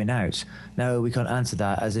was coming out. No, we can't answer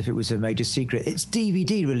that as if it was a major secret. It's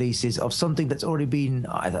DVD releases of something that's already been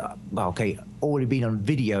already been on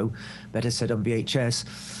video, better said on VHS.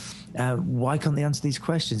 Why can't they answer these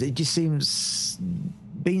questions? It just seems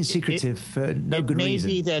being secretive for no good reason.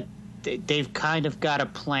 It may be that they've kind of got a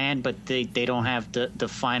plan, but they don't have the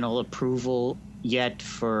final approval yet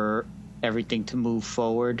for everything to move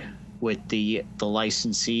forward. with the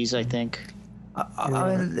licensees, I think.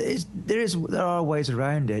 I mean, there are ways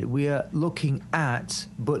around it. We are looking at,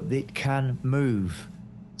 but it can move.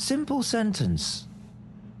 Simple sentence.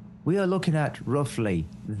 We are looking at roughly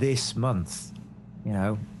this month,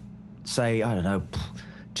 say, I don't know,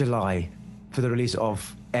 July, for the release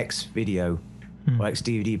of X video, or X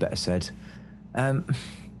DVD, better said.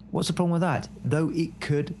 What's the problem with that? Though it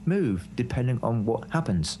could move depending on what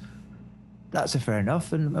happens. That's fair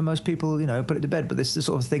enough, and most people, put it to bed. But this is the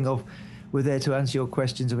sort of thing of, we're there to answer your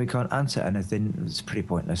questions and we can't answer anything. It's pretty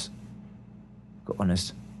pointless. Got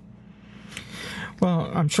honest. Well,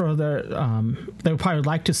 I'm sure they would probably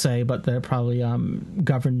like to say, but they're probably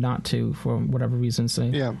governed not to for whatever reasons.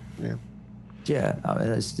 Yeah. I mean,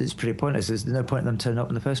 it's pretty pointless. There's no point in them turning up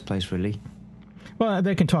in the first place, really. Well,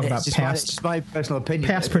 they can talk about past my personal opinion.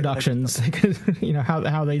 Past productions,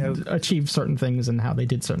 how they achieved certain things and how they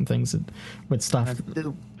did certain things with stuff.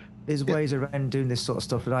 There's ways around doing this sort of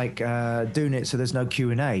stuff, like doing it so there's no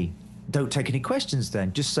Q&A. Don't take any questions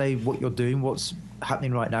then. Just say what you're doing, what's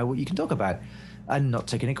happening right now, what you can talk about, and not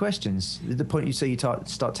take any questions. The point you say you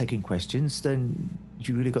start taking questions, then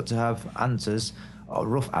you really got to have answers, or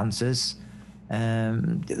rough answers.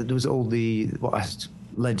 There was all what I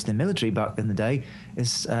learned in the military back in the day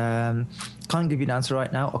is can't give you an answer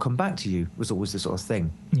right now, I'll come back to you, was always the sort of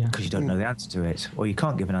thing, because you don't know the answer to it, or you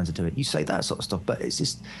can't give an answer to it. You say that sort of stuff, but it's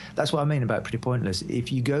just, that's what I mean about pretty pointless.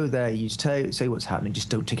 If you go there, you say what's happening, just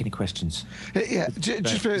don't take any questions.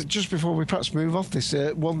 Just before we perhaps move off this,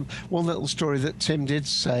 one little story that Tim did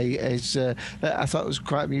say is I thought it was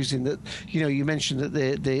quite amusing that you mentioned that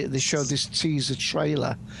they showed this teaser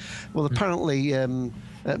trailer. Well, apparently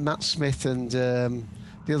Matt Smith and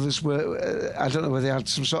the others were, I don't know whether they had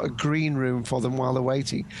some sort of green room for them while they're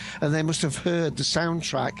waiting, and they must have heard the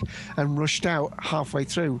soundtrack and rushed out halfway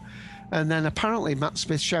through. And then apparently Matt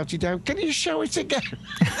Smith shouted down, "Can you show it again?"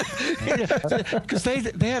 Because they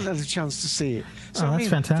hadn't had a chance to see it. So that's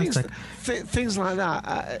fantastic. Things like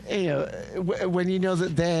that, when you know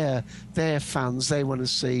that they're fans, they want to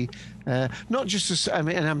see, not just to see,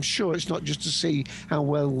 and I'm sure it's not just to see how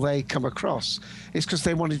well they come across. It's because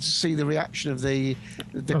they wanted to see the reaction of the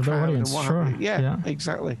crowd, the audience. And what sure. Yeah,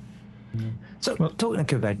 exactly. So, talking of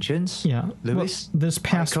conventions, Lewis, this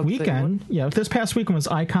past weekend was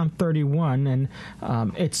Icon 31, and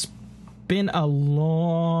it's been a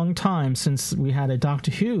long time since we had a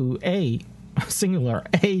Doctor Who, a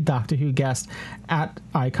Doctor Who guest at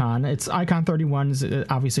Icon. It's Icon 31.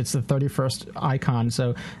 Obviously, it's the 31st Icon.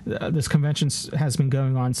 So this convention has been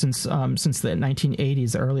going on since the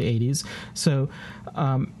 1980s, the early 80s. So.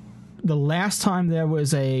 The last time there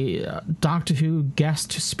was a Doctor Who guest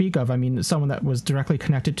to speak of, I mean, someone that was directly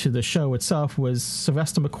connected to the show itself, was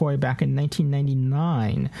Sylvester McCoy back in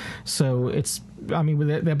 1999. So there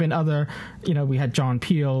have been other, we had John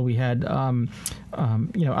Peel, we had,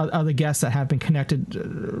 other guests that have been connected,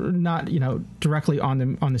 not, directly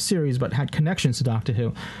on the series, but had connections to Doctor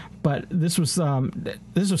Who. But this was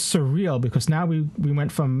surreal, because now we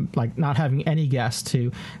went from like not having any guests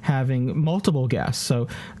to having multiple guests. So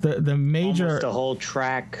the major, almost a whole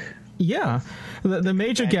track. Yeah, the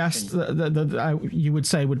major guest you would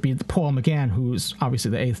say would be Paul McGann, who's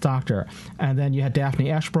obviously the Eighth Doctor, and then you had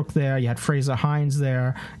Daphne Ashbrook there, you had Fraser Hines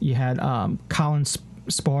there, you had Colin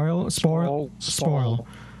Spoyle,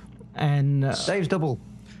 and Saves double.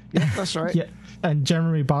 Yeah, that's right. Yeah. And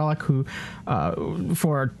Jeremy Bollock, who,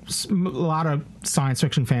 for a lot of science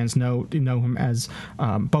fiction fans, know him as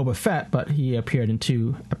Boba Fett, but he appeared in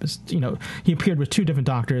two episodes. He appeared with two different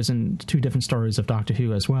Doctors and two different stories of Doctor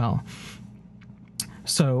Who as well.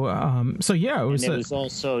 So yeah, it was. And it was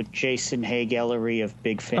also Jason Haig-Ellery of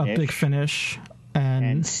Big Finish.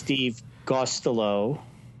 And Steve Costello,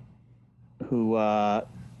 who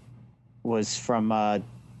was from.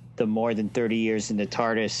 The More Than 30 Years in the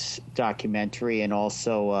TARDIS documentary, and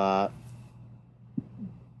also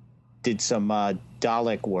did some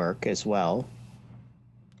Dalek work as well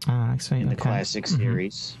in the classic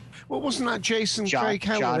series. Well, wasn't that Jason Craig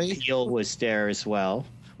Ellery? John Peel was there as well.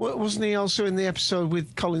 Well, wasn't he also in the episode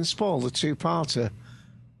with Colin Spoyle, the two-parter?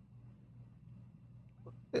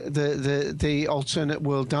 The alternate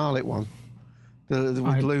world Dalek one, with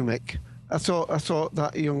Lumic. I thought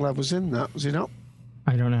that young lad was in that. Was he not?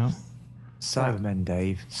 I don't know. Cybermen,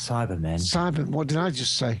 Dave. Cybermen. What did I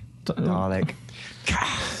just say? Dalek.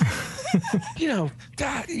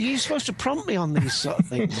 You're supposed to prompt me on these sort of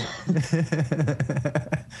things.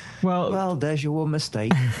 Well, there's your one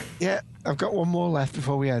mistake. Yeah, I've got one more left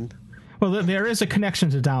before we end. Well, there is a connection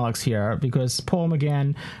to Daleks here, because Paul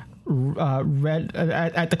McGann read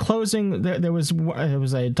at the closing. There was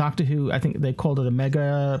a Doctor Who. I think they called it a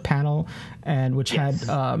mega panel, and which had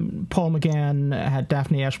Paul McGann, had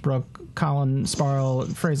Daphne Ashbrook, Colin Sparrow,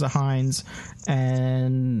 Fraser Hines,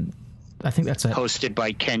 and I think that's it. Hosted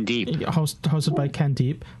by Ken Deep. Hosted by Ken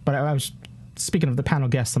Deep. But I was speaking of the panel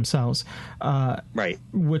guests themselves, right?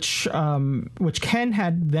 Which Ken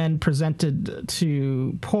had then presented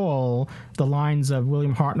to Paul the lines of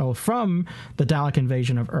William Hartnell from the Dalek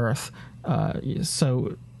Invasion of Earth.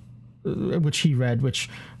 Which he read, which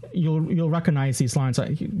you'll recognize these lines.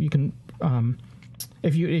 You can.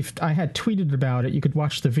 If I had tweeted about it, you could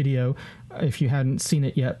watch the video if you hadn't seen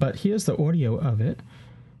it yet. But here's the audio of it.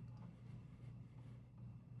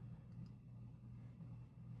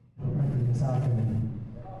 This afternoon.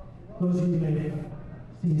 Those of you may have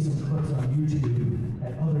seen some clips on YouTube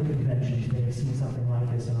at other conventions may have seen something like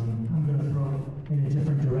this, and I'm going to throw it in a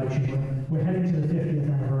different direction. We're heading to the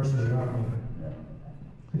 50th anniversary, aren't we?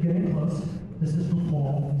 We're getting close. This is from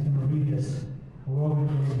Paul. He's going to read this. We're all going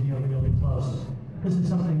to be really close. This is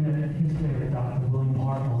something that his favorite Dr. William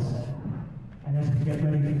Hartnell said. And as we get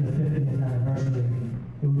ready for the 50th anniversary,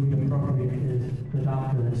 it would be appropriate if the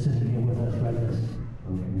doctor that's sitting here with us read this.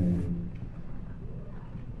 Okay.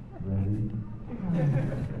 Ready?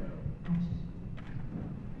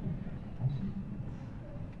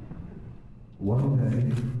 One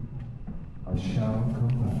day I shall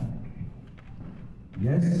come back.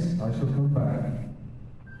 Yes, I shall come back.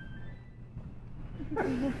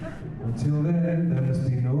 Until then, there must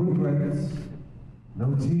be no regrets,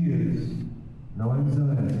 no tears, no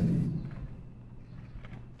anxieties.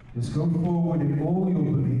 Just go forward in all your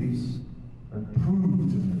beliefs and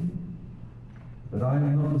prove to me that I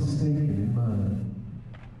am not mistaken in mine.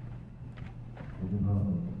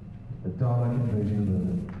 The Dalek Invasion of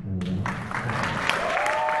Earth.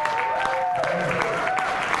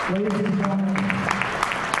 Ladies and gentlemen,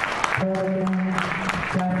 Paul McGann,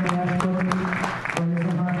 Daphne Ashbrook,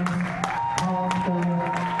 Fraser Hines, Colin Sparrow,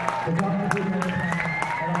 the Dr. Who and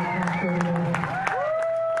I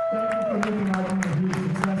thank you for making our huge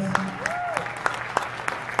success.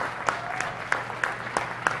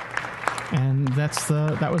 And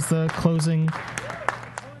that was the closing.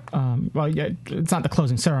 It's not the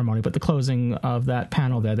closing ceremony, but the closing of that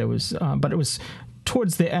panel there. There was, but it was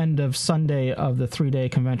towards the end of Sunday of the 3-day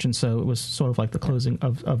convention, so it was sort of like the closing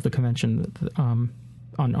of the convention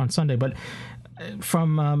on Sunday. But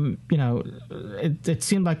from it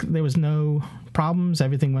seemed like there was no problems.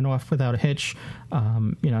 Everything went off without a hitch.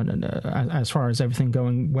 As far as everything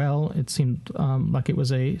going well, it seemed like it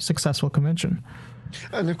was a successful convention.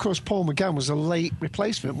 And of course, Paul McGann was a late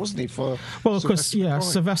replacement, wasn't he? Sylvester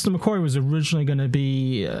McCoy was originally going to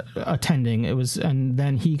be attending. And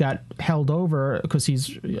then he got held over because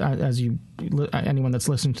he's, anyone that's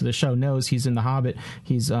listening to the show knows, he's in The Hobbit.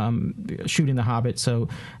 He's shooting The Hobbit, so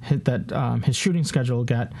his shooting schedule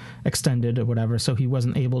got extended or whatever, so he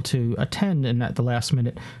wasn't able to attend. And at the last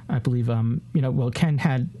minute, I believe, Ken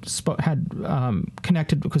had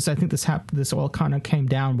connected, because I think this all kind of came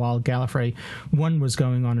down while Gallifrey 1 was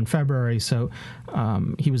going on in February, so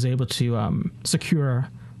he was able to secure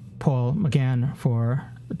Paul McGann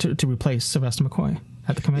to replace Sylvester McCoy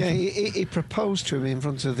at the convention. Yeah, he proposed to him in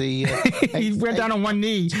front of the... he went down on one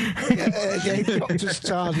knee. He got to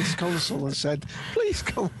TARDIS console and said, "Please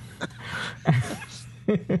come."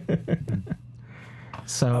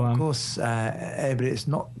 So, of course, everybody is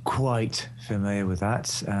not quite familiar with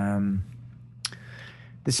that.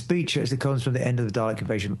 The speech actually comes from the end of the Dalek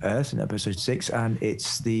Invasion of Earth in episode 6, and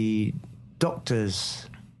it's the Doctor's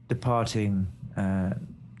departing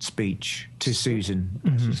speech to Susan,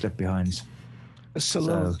 she's left behind. A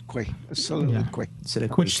soliloquy.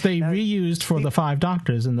 Which they reused for the Five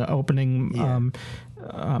Doctors in the opening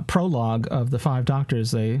prologue of the Five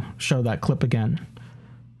Doctors. They show that clip again.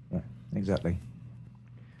 Yeah, exactly.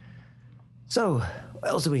 So, what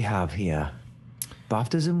else do we have here?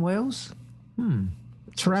 BAFTAs in Wales?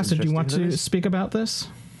 Teresa, do you want to speak about this?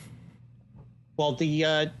 Well,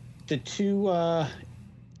 the two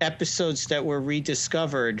episodes that were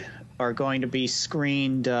rediscovered are going to be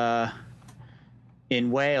screened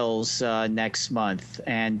in Wales next month.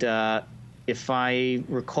 And if I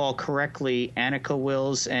recall correctly, Annika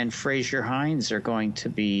Wills and Fraser Hines are going to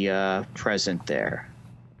be present there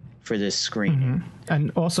for this screening.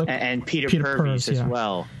 And also and Peter Purves as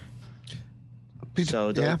well.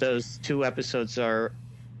 Those two episodes are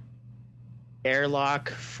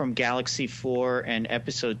Airlock from Galaxy 4 and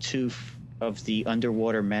episode 2 of The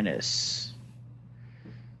Underwater Menace.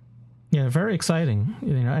 Yeah, Yeah, very exciting.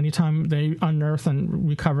 Anytime they unearth and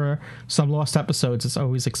recover some lost episodes, it's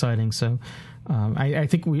always exciting. So I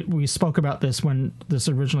think we spoke about this when this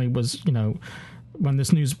originally was, when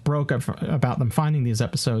this news broke about them finding these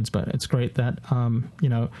episodes. But it's great that,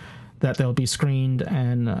 that they'll be screened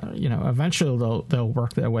and, eventually they'll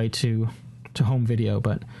work their way to home video.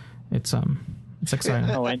 But it's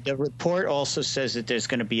exciting. Oh, and the report also says that there's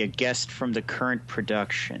going to be a guest from the current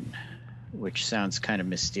production, which sounds kind of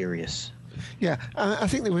mysterious. Yeah, I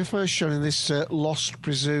think they were first shown in this lost,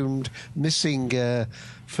 presumed, missing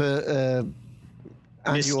for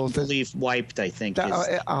annual. Believe wiped, I think.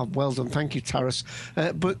 Well done, thank you, Taras.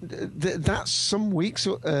 But that's some weeks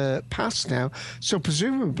past now, so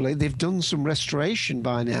presumably they've done some restoration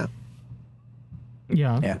by now.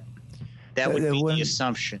 Yeah. That would be the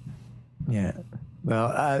assumption. Yeah.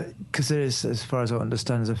 Well, because there is, as far as I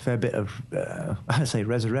understand, there's a fair bit of, I say,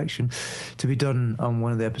 resurrection to be done on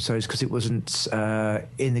one of the episodes because it wasn't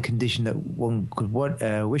in the condition that one could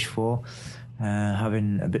wish for,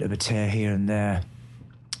 having a bit of a tear here and there.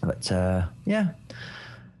 But,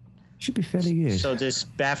 should be fairly good. So this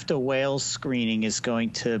BAFTA Wales screening is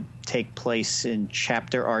going to take place in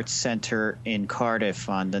Chapter Arts Centre in Cardiff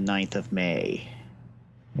on the 9th of May.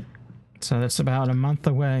 So that's about a month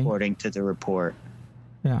away. According to the report.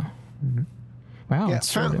 Yeah. Mm-hmm. Wow. Yeah,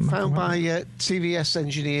 found by TVS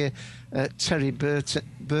engineer Terry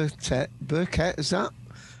Burkett, is that?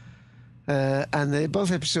 And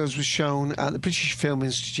both episodes were shown at the British Film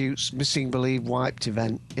Institute's Missing Believe Wiped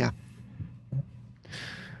event. Yeah.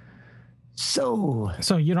 So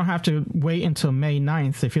you don't have to wait until May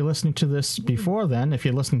 9th. If you're listening to this before then, if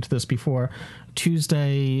you're listening to this before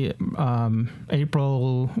Tuesday,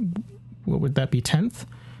 April, what would that be, 10th?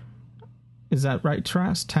 Is that right,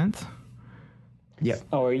 Taras? 10th? Yeah.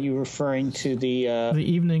 Oh, are you referring to the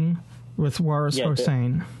evening with Waris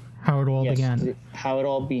Hussein? How it all began. How it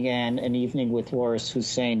all began. An evening with Waris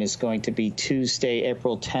Hussein is going to be Tuesday,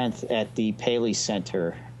 April 10th at the Paley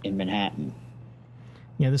Center in Manhattan.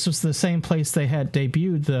 Yeah, this was the same place they had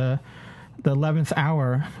debuted the 11th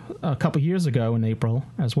Hour a couple years ago in April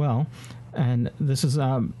as well, and this is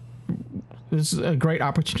a great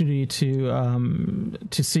opportunity to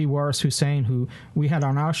see Waris Hussein, who we had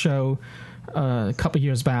on our show a couple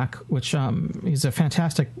years back, which he's a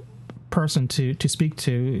fantastic person to speak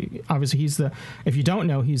to. Obviously, if you don't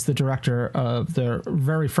know, he's the director of the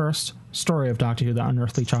very first story of Doctor Who, The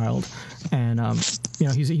Unearthly Child, and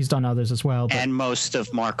he's done others as well. And most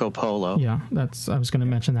of Marco Polo. Yeah, I was going to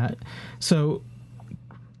mention that. So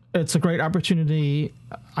it's a great opportunity.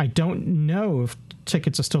 I don't know if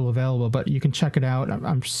tickets are still available, but you can check it out.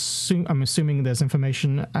 I'm assuming there's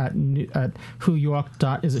information at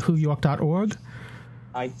whoyork. Is it whoyork.org?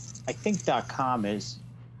 I think .com is.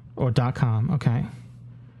 Or .com, okay.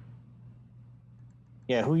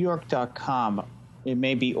 Yeah, whoyork.com. It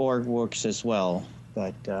may be org works as well,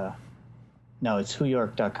 but no, it's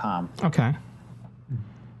whoyork.com. Okay.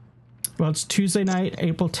 Well, it's Tuesday night,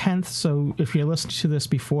 April 10th, so if you're listening to this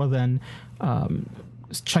before then,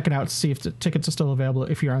 check it out, see if the tickets are still available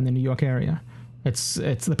if you're in the New York area. It's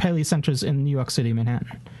the Paley Center's in New York City,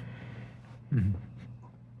 Manhattan. Mm-hmm.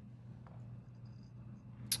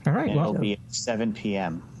 All right, and it'll be at 7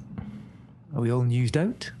 p.m. Are we all newsed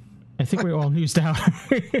out? I think we're all newsed out.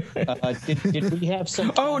 Did we have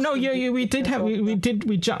some? Oh no, yeah, we did have. We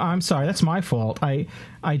did. I'm sorry, that's my fault. I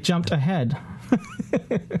jumped ahead.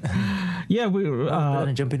 Yeah, we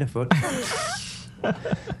jumping a foot.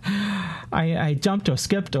 I jumped or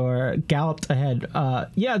skipped or galloped ahead.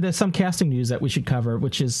 Yeah, there's some casting news that we should cover,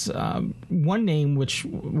 which is one name which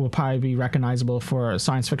will probably be recognizable for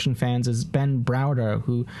science fiction fans is Ben Browder,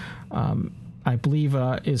 who I believe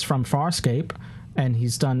is from Farscape, and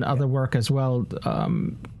he's done other work as well.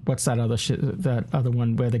 What's that other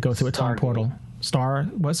one where they go through a time portal?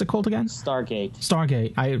 What's it called again?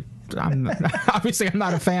 Stargate. I'm obviously I'm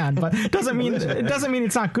not a fan, but it doesn't mean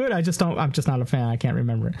it's not good. I'm just not a fan. I can't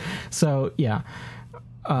remember it. So yeah.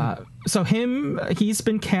 So he's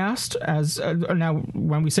been cast as now.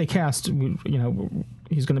 When we say cast,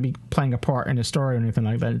 he's going to be playing a part in a story or anything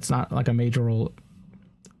like that. It's not like a major role,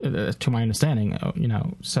 to my understanding.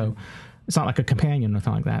 So it's not like a companion or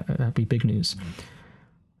anything like that. That'd be big news.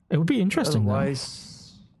 It would be interesting.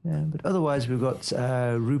 Otherwise, we've got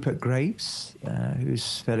Rupert Graves,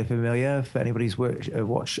 who's fairly familiar. If anybody's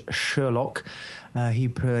watched Sherlock, he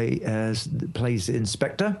plays the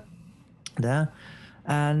Inspector there.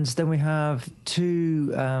 And then we have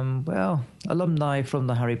two, alumni from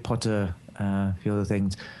the Harry Potter, a few other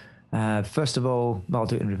things. First of all, I'll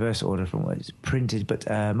do it in reverse order from what it's printed, but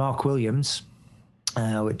Mark Williams,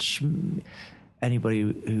 which anybody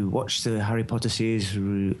who watched the Harry Potter series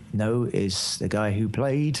know is the guy who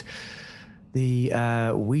played the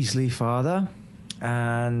Weasley father.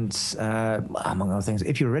 And among other things,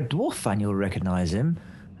 if you're a Red Dwarf fan, you'll recognise him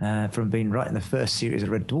from being right in the first series of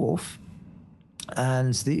Red Dwarf.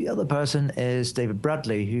 And the other person is David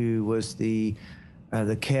Bradley, who was the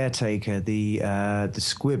caretaker, the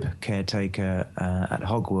squib caretaker at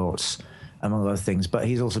Hogwarts, among other things. But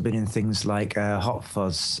he's also been in things like Hot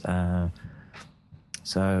Fuzz.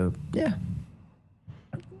 So, yeah.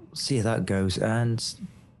 See how that goes. And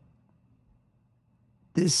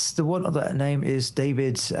the one other name is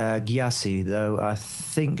David Gyasi, though I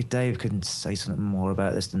think Dave can say something more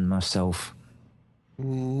about this than myself.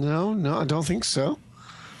 No, I don't think so.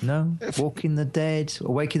 No? Awaking the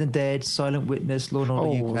Dead, Silent Witness, Law and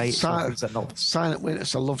Order UK. Silent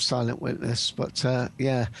Witness, I love Silent Witness, but I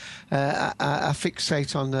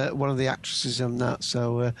fixate on one of the actresses on that,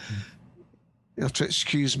 so you'll have to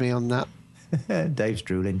excuse me on that. Dave's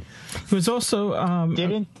drooling. He was also...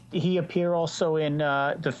 Didn't he appear also in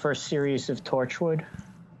the first series of Torchwood?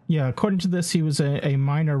 Yeah, according to this, he was a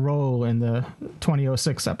minor role in the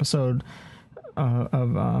 2006 episode of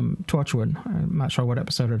Torchwood. I'm not sure what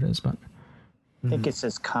episode it is, but... I think it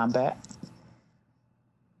says Combat.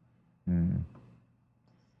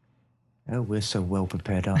 Oh, we're so well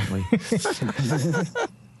prepared, aren't we?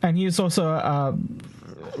 And he's also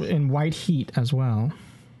in White Heat as well.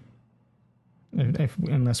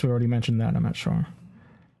 Unless we already mentioned that, I'm not sure.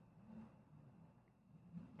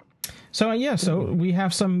 So so we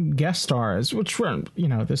have some guest stars, which were,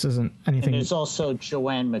 this isn't anything. And there's also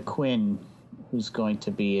Joanne McQuinn, who's going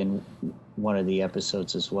to be in one of the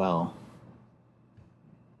episodes as well.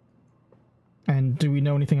 And do we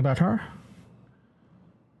know anything about her?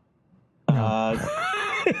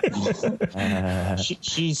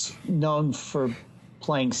 She's known for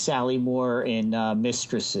playing Sally Moore in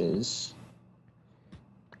Mistresses.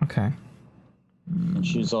 Okay. And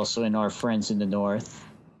she was also in Our Friends in the North.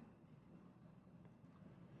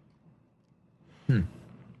 All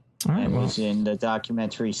right, and was in the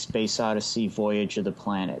documentary Space Odyssey, Voyage of the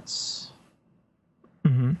Planets.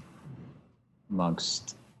 Mm-hmm.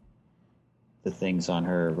 Amongst the things on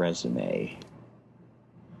her resume.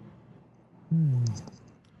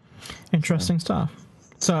 Interesting stuff.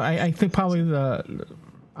 So I think probably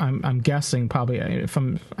I'm guessing probably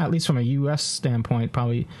at least from a U.S. standpoint,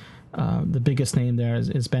 probably the biggest name there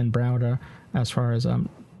is Ben Browder as far as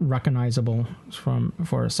recognizable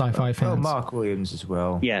for sci-fi fans. Oh, Mark Williams as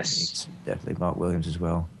well. Yes, it's definitely Mark Williams as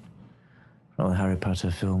well from all the Harry Potter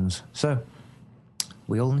films. So,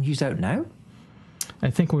 we all newsed out now? I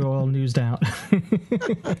think we're all newsed out.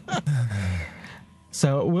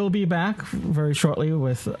 So we'll be back very shortly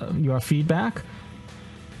with your feedback.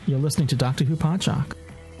 You're listening to Doctor Who Podshock.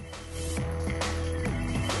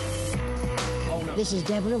 This is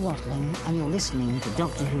Deborah Watling, and you're listening to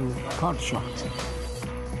Doctor Who Podshock.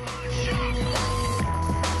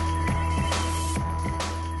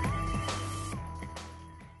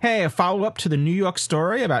 Hey, a follow-up to the New York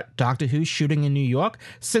story about Doctor Who shooting in New York.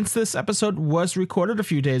 Since this episode was recorded a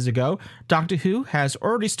few days ago, Doctor Who has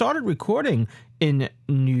already started recording in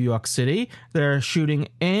New York City. They're shooting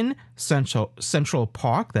in Central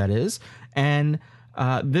Park, that is. And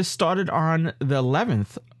this started on the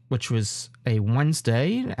 11th, which was a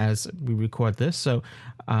Wednesday as we record this. So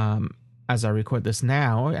as I record this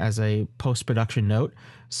now as a post-production note.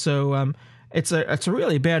 So it's a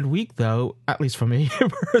really bad week, though, at least for me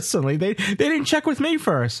personally. They didn't check with me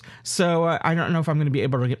first. So I don't know if I'm going to be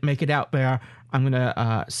able to make it out there. I'm going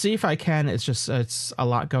to see if I can. It's a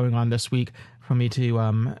lot going on this week for me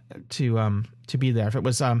to be there. If it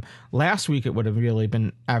was last week, it would have really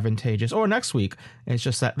been advantageous. Or next week. It's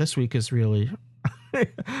just that this week is really...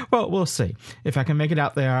 Well, we'll see. If I can make it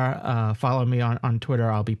out there, follow me on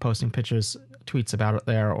Twitter. I'll be posting pictures, tweets about it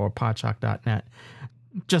there, or podshock.net.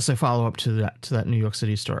 Just a follow-up to that New York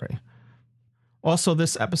City story. Also,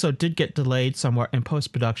 this episode did get delayed somewhat in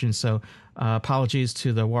post-production, so apologies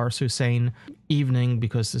to the Waris Hussein evening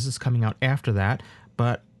because this is coming out after that.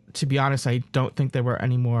 But to be honest, I don't think there were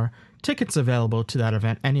any more tickets available to that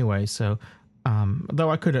event anyway, so though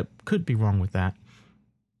I could be wrong with that.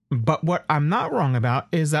 But what I'm not wrong about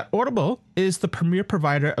is that Audible is the premier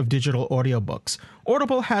provider of digital audiobooks.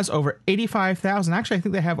 Audible has over 85,000, actually I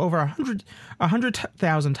think they have over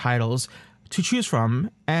 100,000 titles to choose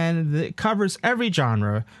from, and it covers every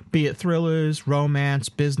genre, be it thrillers, romance,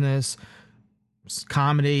 business,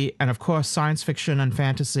 comedy, and of course science fiction and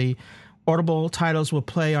fantasy. Audible titles will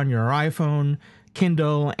play on your iPhone,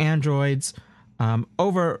 Kindle, Androids,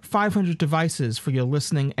 over 500 devices for your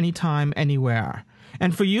listening anytime, anywhere.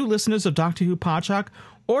 And for you listeners of Doctor Who Podshock,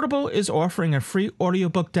 Audible is offering a free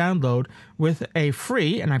audiobook download with a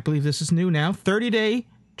free, and I believe this is new now, 30-day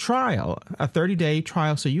trial. A 30-day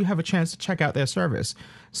trial, so you have a chance to check out their service.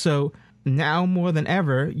 So now more than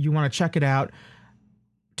ever, you want to check it out.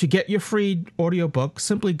 To get your free audiobook,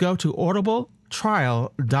 simply go to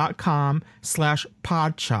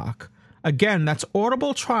audibletrial.com/Podshock. Again, that's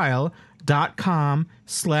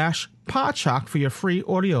audibletrial.com/Podshock for your free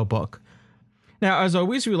audiobook. Now, as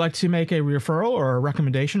always, we like to make a referral or a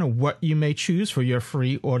recommendation of what you may choose for your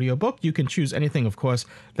free audiobook. You can choose anything, of course,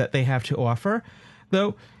 that they have to offer.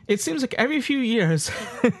 Though it seems like every few years,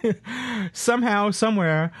 somehow,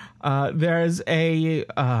 somewhere, there's a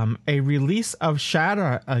release of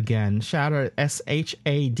Shada again. Shada,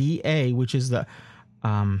 Shada, which is the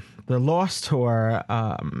lost or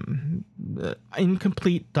the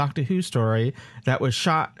incomplete Doctor Who story that was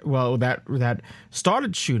shot. Well, that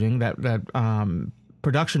started shooting. That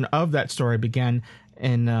production of that story began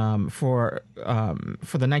in for the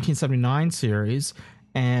 1979 series,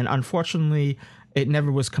 and unfortunately, it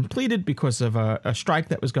never was completed because of a strike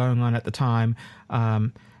that was going on at the time.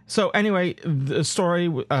 So anyway, the story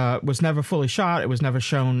was never fully shot. It was never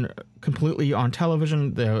shown completely on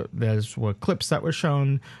television. There were clips that were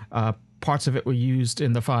shown. Parts of it were used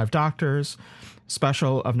in the Five Doctors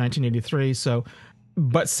special of 1983.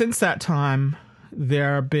 But since that time,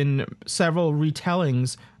 there have been several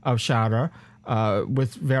retellings of Shada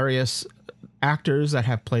with various actors that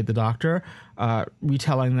have played the Doctor,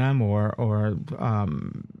 retelling them or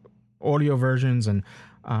audio versions and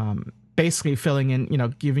basically filling in,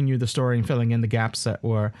 giving you the story and filling in the gaps that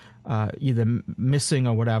were either missing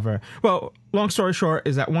or whatever. Well, long story short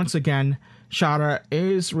is that once again, Shada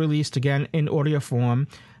is released again in audio form.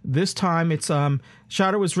 This time it's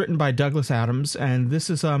Shada was written by Douglas Adams, and this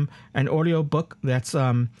is an audio book that's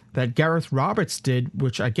that Gareth Roberts did,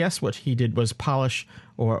 which I guess what he did was polish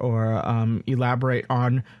or elaborate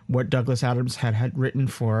on what Douglas Adams had written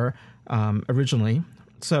for originally.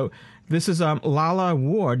 So this is Lala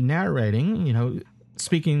Ward narrating,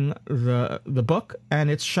 speaking the book, and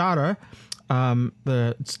it's Shada.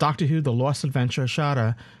 It's Doctor Who, The Lost Adventure of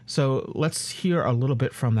Shada. So let's hear a little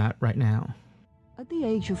bit from that right now. At the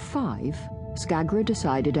age of 5, Skagra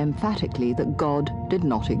decided emphatically that God did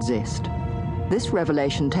not exist. This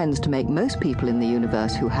revelation tends to make most people in the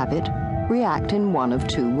universe who have it react in one of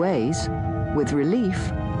two ways, with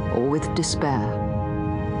relief or with despair.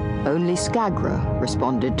 Only Skagra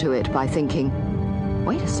responded to it by thinking,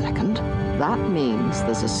 wait a second, that means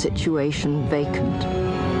there's a situation vacant.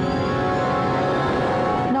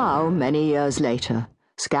 Now, many years later,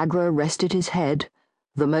 Skagra rested his head,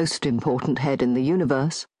 the most important head in the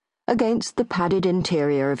universe, against the padded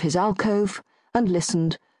interior of his alcove and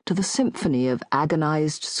listened to the symphony of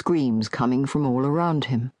agonized screams coming from all around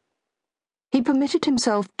him. He permitted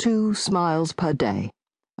himself 2 smiles per day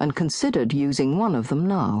and considered using one of them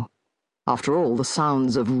now. After all, the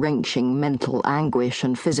sounds of wrenching mental anguish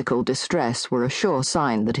and physical distress were a sure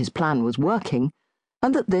sign that his plan was working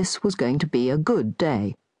and that this was going to be a good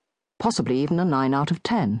day, possibly even a 9 out of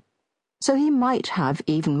 10. So he might have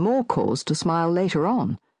even more cause to smile later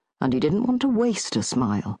on, and he didn't want to waste a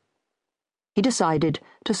smile. He decided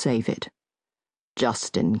to save it,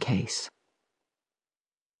 just in case.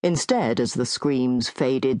 Instead, as the screams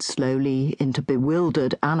faded slowly into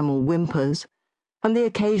bewildered animal whimpers and the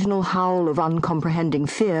occasional howl of uncomprehending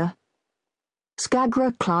fear,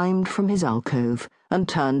 Skagra climbed from his alcove and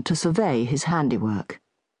turned to survey his handiwork.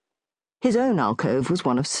 His own alcove was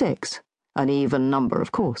one of 6, an even number,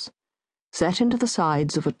 of course, set into the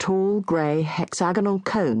sides of a tall grey hexagonal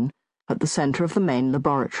cone at the centre of the main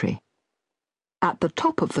laboratory. At the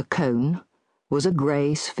top of the cone was a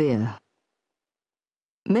grey sphere.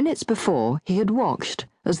 Minutes before, he had watched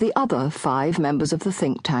as the other 5 members of the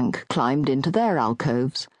think tank climbed into their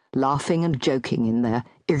alcoves, laughing and joking in their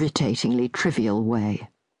irritatingly trivial way.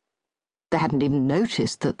 They hadn't even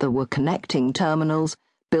noticed that there were connecting terminals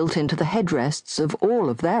built into the headrests of all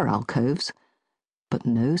of their alcoves, but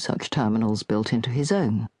no such terminals built into his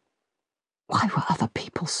own. Why were other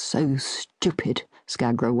people so stupid,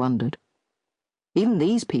 Skagra wondered. Even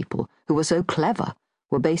these people, who were so clever,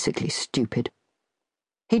 were basically stupid.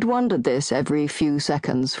 He'd wondered this every few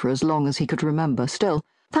seconds for as long as he could remember. Still,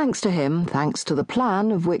 thanks to him, thanks to the plan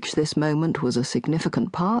of which this moment was a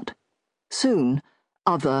significant part, soon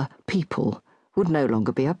other people would no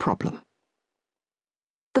longer be a problem.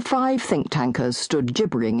 The 5 think-tankers stood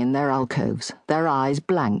gibbering in their alcoves, their eyes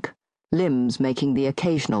blank, limbs making the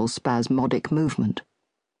occasional spasmodic movement.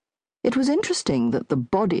 It was interesting that the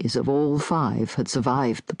bodies of all 5 had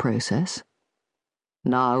survived the process.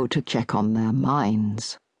 Now to check on their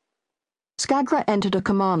minds. Skagra entered a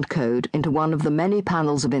command code into one of the many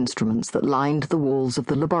panels of instruments that lined the walls of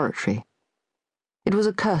the laboratory. It was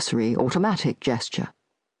a cursory, automatic gesture.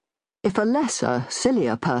 If a lesser,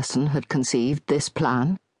 sillier person had conceived this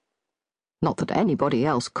plan, not that anybody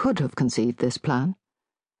else could have conceived this plan,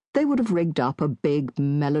 they would have rigged up a big,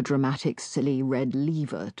 melodramatic, silly red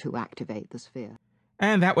lever to activate the sphere.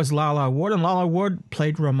 And that was Lala Ward, and Lala Ward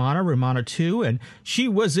played Romana 2, and she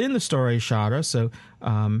was in the story Shada, so,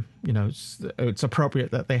 it's appropriate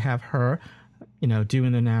that they have her,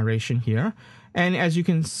 doing the narration here. And as you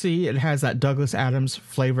can see, it has that Douglas Adams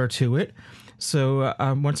flavor to it. So,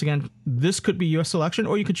 once again, this could be your selection,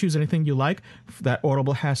 or you could choose anything you like that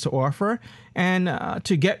Audible has to offer. And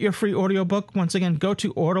to get your free audiobook, once again, go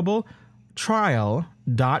to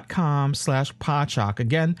audibletrial.com/Podshock.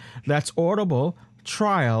 Again, that's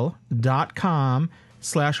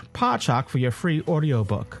audibletrial.com/Podshock for your free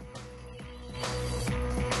audiobook.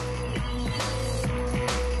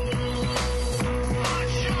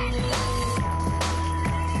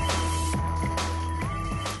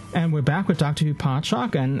 And we're back with Doctor Who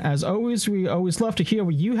Podshock, and as always, we always love to hear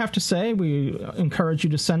what you have to say. We encourage you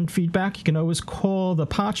to send feedback. You can always call the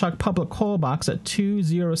Podshock public call box at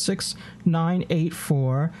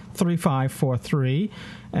 206-984-3543,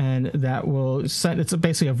 and that will send, it's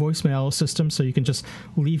basically a voicemail system, so you can just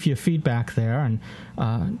leave your feedback there. And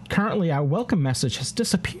currently our welcome message has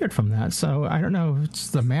disappeared from that, so I don't know if it's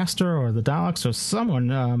the master or the Daleks or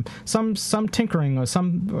someone, some tinkering or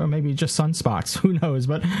maybe just sunspots, who knows.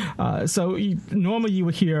 But normally you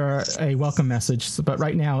would hear a welcome message, but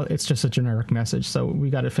right now it's just a generic message, so we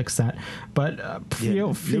got to fix that. But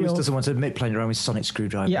Lewis doesn't want to admit playing around with sonic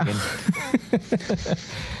screwdriver again.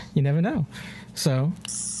 You never know. So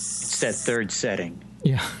it's that third setting.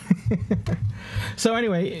 Yeah. So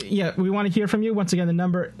anyway, we want to hear from you. Once again, the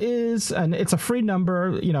number is, and it's a free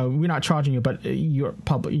number. We're not charging you, but your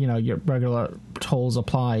public, your regular tolls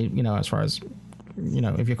apply. As far as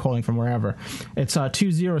if you're calling from wherever. It's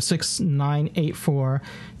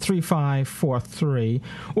 206-984-3543.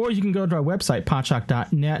 Or you can go to our website,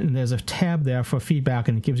 podshock.net, and there's a tab there for feedback,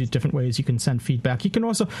 and it gives you different ways you can send feedback. You can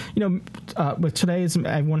also, with today's,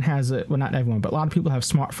 everyone has, well, not everyone, but a lot of people have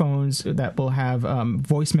smartphones that will have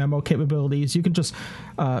voice memo capabilities. You can just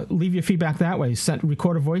leave your feedback that way.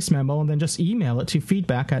 Record a voice memo, and then just email it to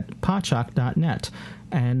feedback@podshock.net,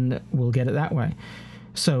 and we'll get it that way.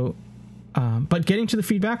 So, but getting to the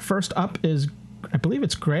feedback, first up is, I believe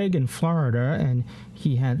it's Greg in Florida, and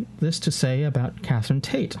he had this to say about Catherine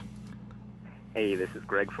Tate. Hey, this is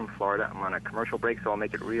Greg from Florida. I'm on a commercial break, so I'll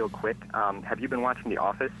make it real quick. Have you been watching The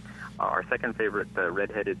Office? Our third favorite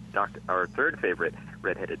redheaded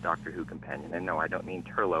Doctor Who companion, and no, I don't mean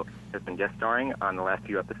Turlough, has been guest starring on the last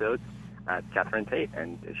few episodes. Catherine Tate,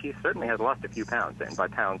 and she certainly has lost a few pounds, and by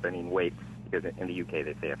pounds I mean weight, because in the UK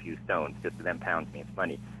they say a few stones, because to them pounds means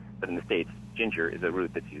money. But in the States, ginger is a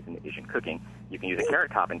root that's used in Asian cooking. You can use a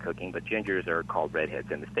carrot top in cooking, but gingers are called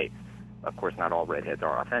redheads in the States. Of course, not all redheads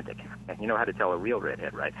are authentic. And you know how to tell a real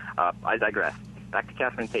redhead, right? I digress. Back to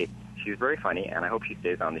Catherine Tate. She was very funny, and I hope she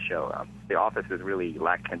stays on the show. The Office has really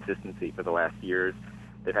lacked consistency for the last years.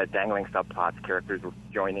 They've had dangling subplots, characters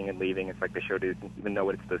joining and leaving. It's like the show doesn't even know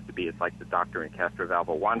what it's supposed to be. It's like the Doctor and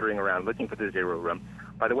Castrovalvo wandering around looking for the Zero Room.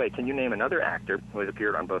 By the way, can you name another actor who has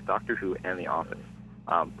appeared on both Doctor Who and The Office?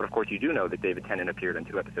 But of course, you do know that David Tennant appeared in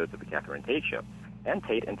 2 episodes of the Catherine Tate Show. And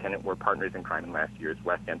Tate and Tennant were partners in crime in last year's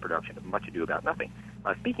West End production of Much Ado About Nothing.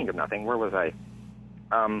 Speaking of nothing, where was I?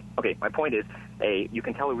 Okay, my point is, A, you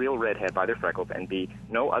can tell a real redhead by their freckles, and B,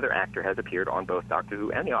 no other actor has appeared on both Doctor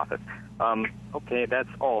Who and The Office. Okay, that's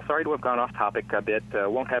all. Sorry to have gone off topic a bit.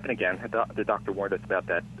 Won't happen again. The doctor warned us about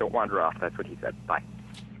that. Don't wander off. That's what he said. Bye.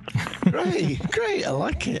 Great. I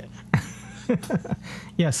like it.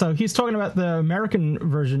 Yeah, so he's talking about the American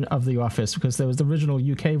version of The Office, because there was the original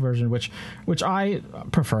UK version, which I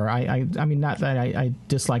prefer. I mean, not that I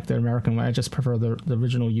dislike the American one. I just prefer the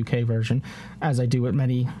original UK version, as I do with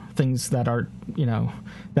many things that are,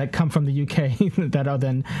 that come from the UK that are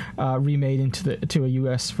then remade to a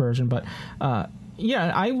US version. But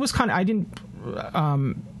yeah, I didn't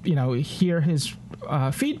hear his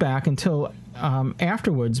feedback until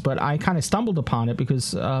afterwards, but I kind of stumbled upon it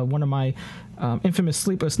because one of my infamous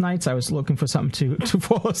sleepless nights, I was looking for something to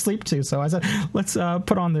fall asleep to. So I said, let's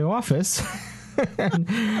put on The Office.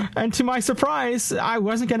 and to my surprise, I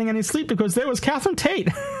wasn't getting any sleep because there was Catherine Tate.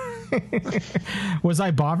 Was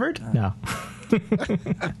I bothered? No.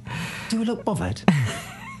 Do we look bothered?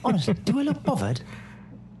 Honestly, do we look bothered?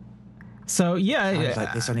 So, yeah. Sounds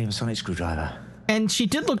like this on even sonic screwdriver. And she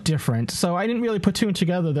did look different, so I didn't really put two and two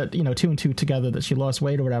together that she lost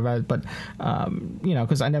weight or whatever. But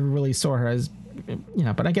because I never really saw her as,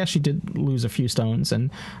 but I guess she did lose a few stones,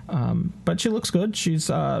 and but she looks good.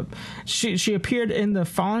 She's she appeared in the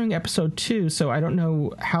following episode too, so I don't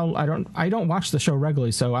know how. I don't watch the show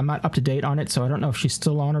regularly, so I'm not up to date on it. So I don't know if she's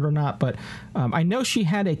still on it or not. But I know she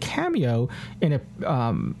had a cameo in it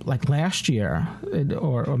like last year,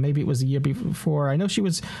 or maybe it was the year before. I know she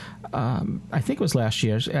was. I think it was last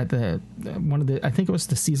year at I think it was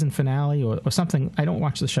the season finale or something. I don't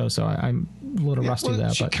watch the show, so I'm a little rusty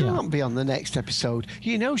there. She but can't be on the next episode.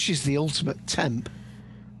 She's the ultimate temp.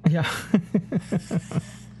 Yeah.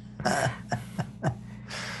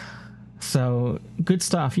 So good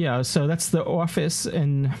stuff. Yeah. So that's The Office,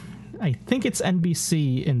 and I think it's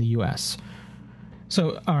NBC in the U.S.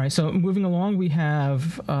 So, all right. So moving along, we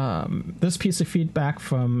have this piece of feedback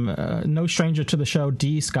from no stranger to the show,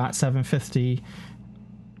 D. Scott 750.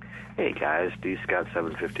 Hey guys, D. Scott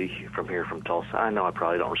 750 from here from Tulsa. I know I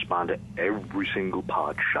probably don't respond to every single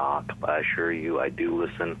Podshock, but I assure you I do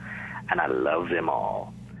listen, and I love them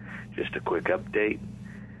all. Just a quick update.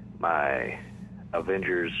 My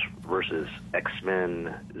Avengers versus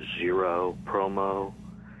X-Men Zero promo,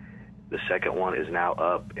 the second one is now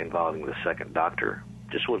up, involving the second Doctor.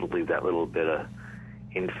 Just wanted to leave that little bit of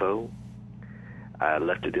info. I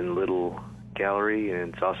left it in the little gallery,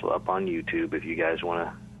 and it's also up on YouTube if you guys want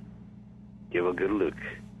to give a good look.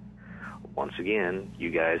 Once again, you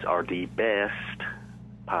guys are the best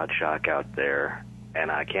Podshock out there,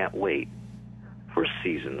 and I can't wait for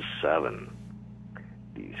Season 7.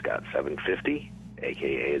 D. Scott 750,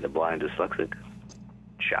 a.k.a. the Blind Dyslexic.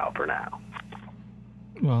 Ciao for now.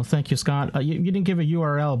 Well, thank you, Scott. You didn't give a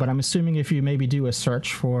URL, but I'm assuming if you maybe do a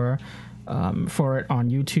search for it on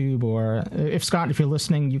YouTube, or if you're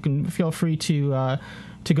listening, you can feel free to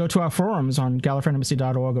go to our forums on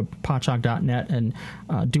gallifreyanembassy.org or podshock.net and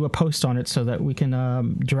do a post on it so that we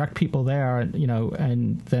can direct people there,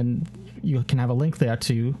 and then you can have a link there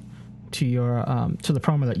to your to the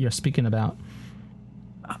promo that you're speaking about.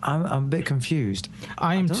 I'm a bit confused.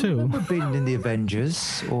 I am too. I don't remember being in the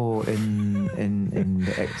Avengers or in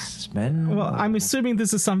the X-Men. Well, I'm assuming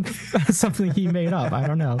this is something he made up. I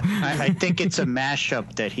don't know. I think it's a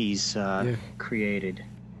mashup that he's created.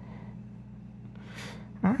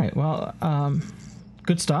 All right. Well,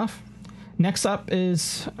 good stuff. Next up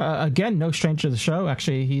is again no stranger to the show.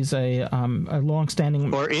 Actually, he's a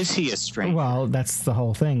long-standing. Or is he a stranger? Well, that's the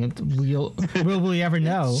whole thing. Will we ever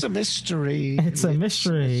know? It's a mystery. It's a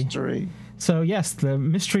mystery. So yes, the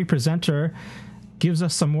mystery presenter gives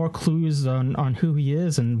us some more clues on who he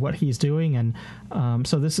is and what he's doing, and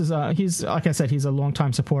so this is he's, like I said, he's a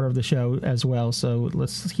longtime supporter of the show as well. So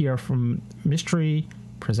let's hear from mystery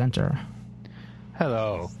presenter.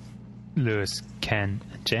 Hello, Lewis, Ken,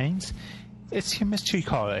 and James. It's your mystery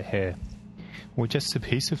caller here. Well, just a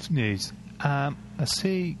piece of news. I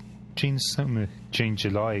see June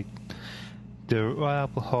July, the Royal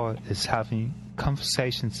Hall is having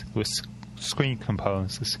conversations with screen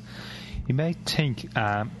composers. You may think,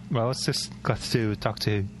 what's this got to do with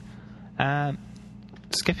Doctor Who?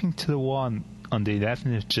 Skipping to the one on the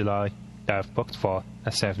 11th of July that I've booked for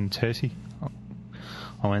at 7:30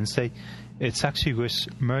 on Wednesday, it's actually with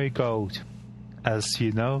Murray Gold, as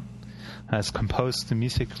you know, has composed the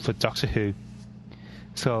music for Doctor Who.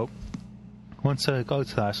 So once I go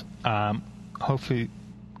to that, hopefully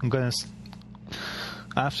I'm going to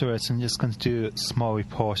afterwards I'm just going to do a small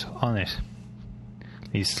report on it,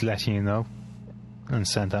 at least letting you know and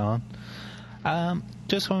send that on.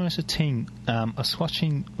 Just one other thing, I was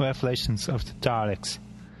watching Revelations of the Daleks,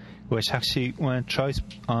 which actually when I tried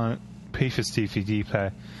on previous DVD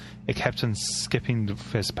player, it kept on skipping the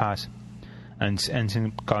first part and ending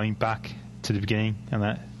up going back to the beginning, and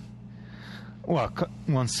that, well,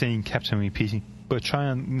 one scene kept on repeating. But try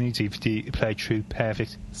on new DVD, it played through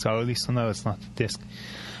perfect, so at least I know it's not the disc.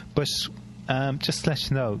 But just to let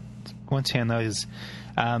you know, one thing I noticed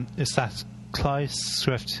is that Clive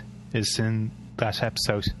Swift is in that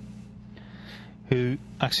episode, who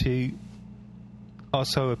actually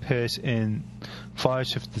also appeared in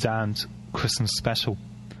Voyage of the Damned Christmas special.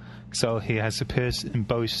 So he has appeared in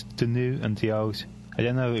both the new and the old. I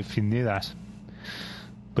don't know if you knew that,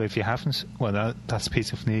 but if you haven't, well, that's a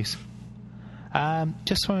piece of news.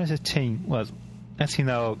 Just one other thing. Well, as you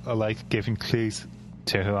know, I like giving clues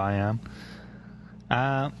to who I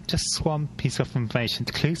am. Just one piece of information.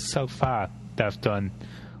 The clues so far that I've done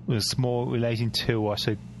was more relating to what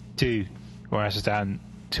I do rather than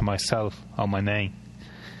to myself or my name.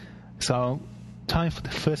 So, time for the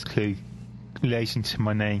first clue relating to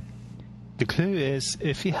my name. The clue is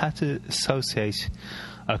if you had to associate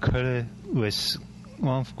a colour with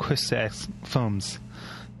one of Chris X's films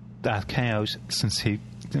that came out since he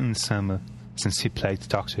in the cinema, since he played the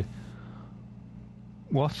Doctor,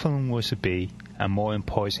 what film would it be? And more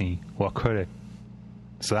importantly, what colour?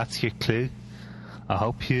 So that's your clue. I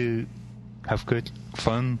hope you have good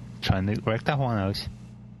fun trying to work that one out.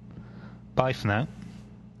 Bye for now.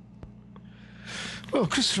 Well,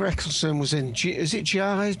 Christopher Eccleston was in. Is it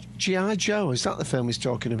G.I. Joe? Is that the film he's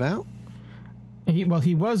talking about?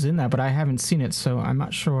 He was in that, but I haven't seen it, so I'm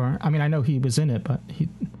not sure. I mean, I know he was in it, but I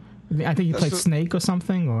think he played Snake or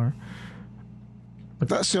something, or. But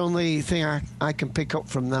that's the only thing I can pick up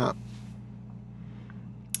from that.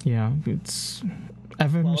 Yeah, it's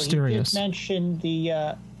ever mysterious. He did mention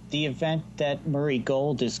the event that Murray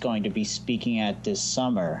Gold is going to be speaking at this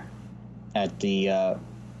summer at the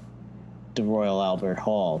Royal Albert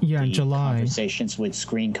Hall. Yeah, in July. Conversations with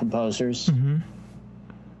Screen Composers. Mm-hmm.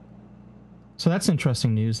 So that's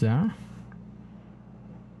interesting news there.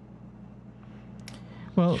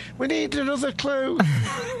 Well, we need another clue.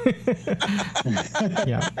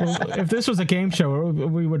 Yeah, well, if this was a game show,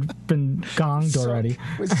 we would have been gonged already.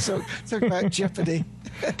 Talk about Jeopardy.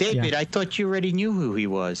 David, I thought you already knew who he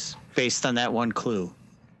was based on that one clue.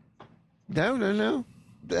 No.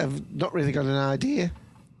 I've not really got an idea.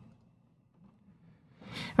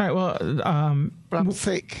 All right, well... but I'm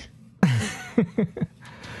thick.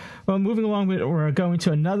 Well, moving along, we're going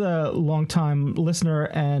to another longtime listener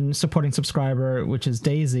and supporting subscriber, which is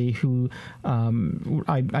Daisy, who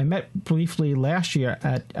I met briefly last year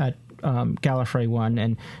at Gallifrey One,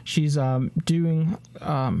 and she's doing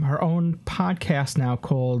her own podcast now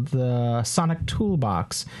called the Sonic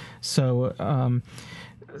Toolbox. So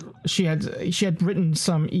she had written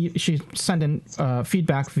she sent in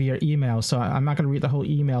feedback via email, so I'm not going to read the whole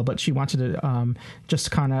email, but she wanted to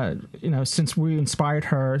just kind of, since we inspired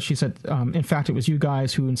her, she said, in fact, it was you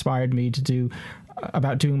guys who inspired me to do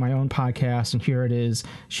my own podcast, and here it is.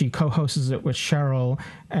 She co-hosts it with Cheryl,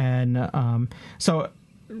 and so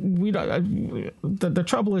the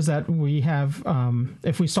trouble is that we have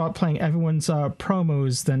if we start playing everyone's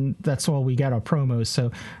promos, then that's all we get are promos.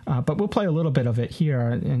 So but we'll play a little bit of it here,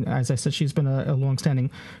 and as I said, she's been a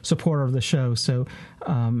long-standing supporter of the show, so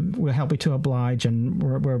we're happy to oblige, and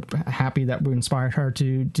we're happy that we inspired her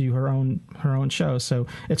to do her own show. So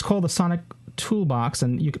it's called the Sonic Toolbox,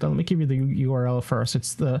 and let me give you the URL first.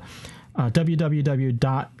 It's the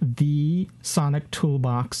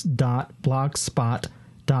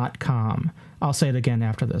www.thesonictoolbox.blogspot.com. I'll say it again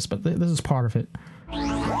after this, but this is part of it.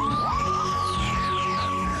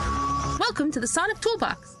 Welcome to the Sonic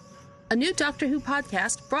Toolbox, a new Doctor Who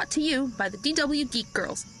podcast brought to you by the DW Geek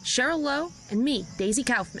Girls, Cheryl Lowe, and me, Daisy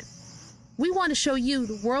Kaufman. We want to show you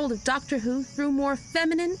the world of Doctor Who through more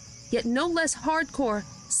feminine, yet no less hardcore,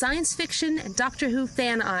 science fiction and Doctor Who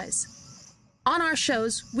fan eyes. On our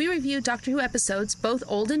shows, we review Doctor Who episodes, both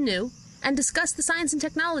old and new, and discuss the science and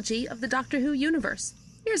technology of the Doctor Who universe.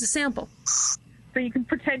 Here's a sample. So you can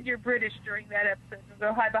pretend you're British during that episode and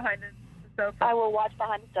go hide behind the sofa. I will watch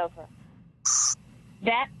behind the sofa.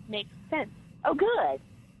 That makes sense. Oh, good.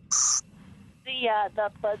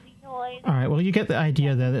 The fuzzy noise. All right, well, you get the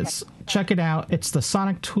idea that check it out. It's the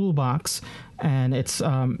Sonic Toolbox, and it's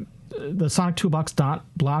the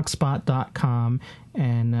sonictoolbox.blogspot.com,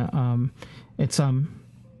 and it's I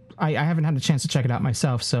haven't had a chance to check it out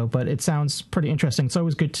myself, but it sounds pretty interesting. It's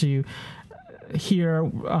always good to hear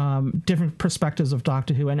different perspectives of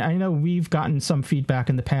Doctor Who, and I know we've gotten some feedback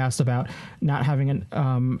in the past about not having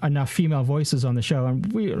enough female voices on the show, and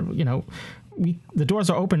the doors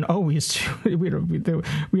are open always. We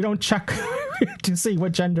don't check to see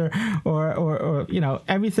what gender or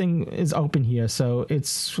everything is open here, so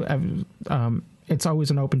it's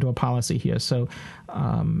always an open door policy here. So.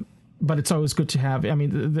 But it's always good to have. I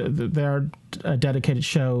mean, they're a dedicated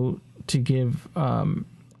show to give a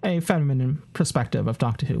feminine perspective of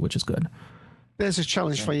Doctor Who, which is good. There's a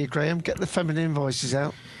challenge for you, Graham. Get the feminine voices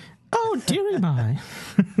out. Oh, dearie my.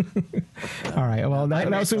 All right. Well, that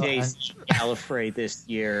was Gallifrey this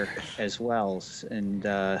year as well, and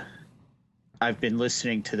I've been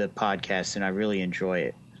listening to the podcast, and I really enjoy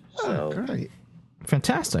it. So great,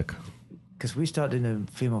 fantastic. Because we start doing the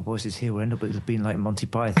female voices here, we'll end up with being like Monty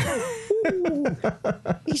Python.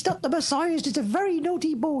 He's not the Messiah, he's just a very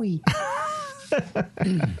naughty boy.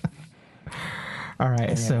 All All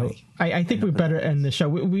right, so I think we better end the show.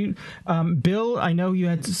 Bill, I know you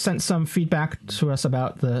had sent some feedback to us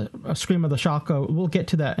about the Scream of the Shalko. We'll get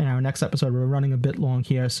to that in our next episode. We're running a bit long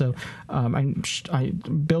here, so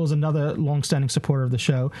Bill is another long-standing supporter of the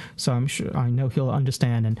show, so I know he'll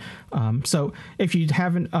understand. And so if you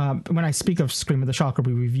haven't, when I speak of Scream of the Shalko,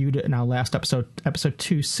 we reviewed it in our last episode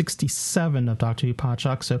 267 of Doctor Who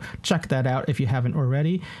Podshock, so check that out if you haven't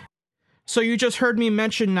already. So you just heard me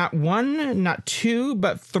mention not one, not two,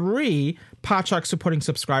 but 3 Podshock supporting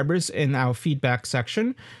subscribers in our feedback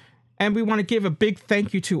section. And we want to give a big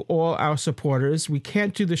thank you to all our supporters. We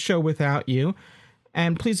can't do the show without you.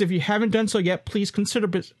 And please, if you haven't done so yet, please consider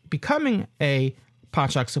becoming a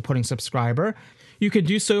Podshock supporting subscriber. You can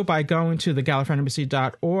do so by going to the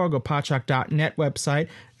GallifreyEmbassy.org or Podshock.net website.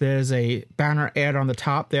 There's a banner ad on the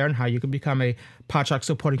top there on how you can become a Podshock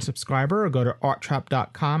supporting subscriber, or go to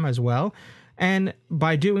arttrap.com as well. And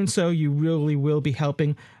by doing so, you really will be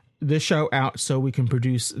helping the show out so we can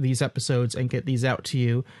produce these episodes and get these out to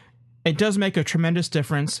you. It does make a tremendous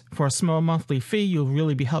difference. For a small monthly fee, you'll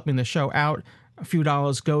really be helping the show out. A few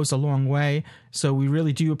dollars goes a long way. So we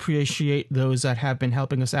really do appreciate those that have been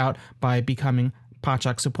helping us out by becoming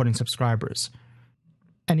Podshock supporting subscribers.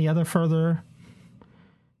 Anything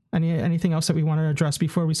else that we want to address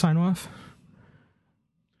before we sign off?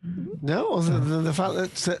 No, other than the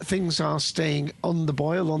fact that things are staying on the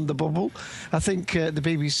boil, on the bubble. I think the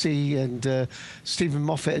BBC and Stephen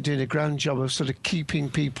Moffat are doing a grand job of sort of keeping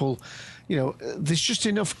people, there's just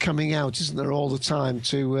enough coming out, isn't there, all the time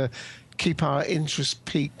to keep our interest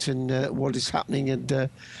peaked in what is happening. And I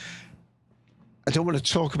don't want to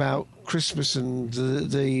talk about Christmas and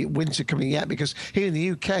the winter coming yet, because here in the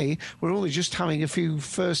UK, we're only just having a few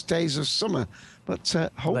first days of summer. But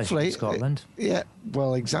hopefully... Scotland. Yeah,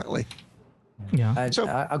 well, exactly. Yeah. So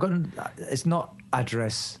I got it's not a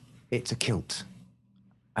dress, it's a kilt.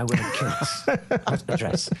 I wear a kilt, not a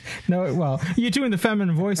dress. No, well, you're doing the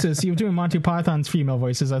feminine voices. You're doing Monty Python's female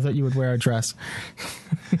voices. I thought you would wear a dress.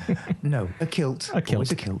 No, a kilt. A kilt.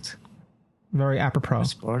 Always a kilt. Very apropos.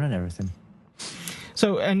 Sporting and everything.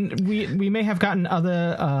 So, and we may have gotten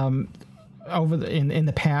other in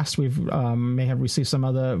the past. We've may have received some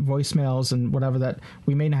other voicemails and whatever that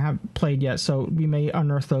we may not have played yet. So we may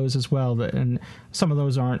unearth those as well. And some of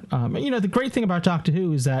those aren't. The great thing about Doctor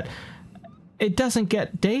Who is that it doesn't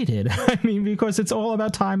get dated. I mean, because it's all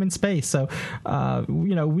about time and space. So,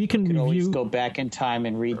 we can review. Always go back in time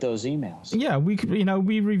and read those emails. Yeah, we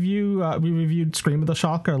reviewed Scream of the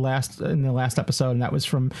Shalko in the last episode, and that was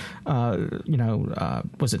from,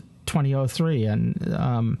 was it 2003?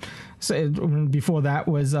 And so before that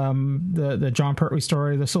was the John Pertwee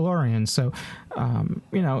story, The Silurians. So,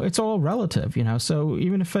 it's all relative. So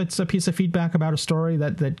even if it's a piece of feedback about a story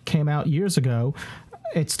that came out years ago,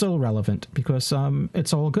 it's still relevant because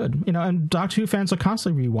it's all good, and Doctor Who fans are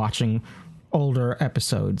constantly rewatching older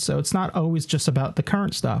episodes, so it's not always just about the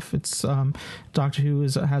current stuff. It's Doctor Who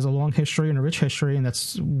has a long history and a rich history, and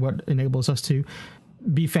that's what enables us to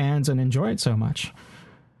be fans and enjoy it so much.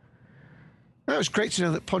 Well, it's great to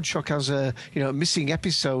know that Podshock has a missing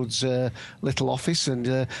episodes little office,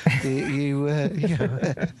 and we've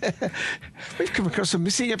come across a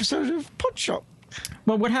missing episode of Podshock.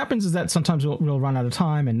 Well, what happens is that sometimes we'll run out of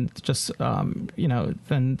time, and just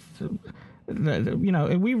then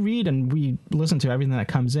we read and we listen to everything that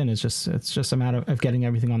comes in. It's just a matter of getting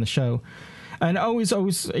everything on the show, and always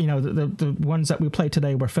the ones that we played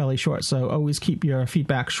today were fairly short. So always keep your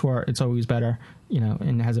feedback short. It's always better,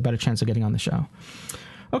 and has a better chance of getting on the show.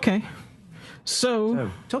 Okay,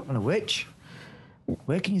 so talking of which,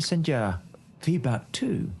 where can you send your feedback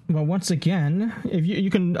to? Well, once again, if you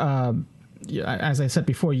can. As I said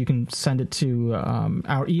before, you can send it to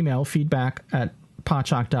our email,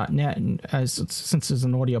 feedback@podshock.net. And since it's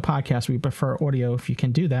an audio podcast, we prefer audio if you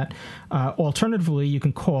can do that. Alternatively, you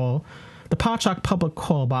can call the Podshock public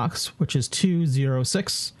call box, which is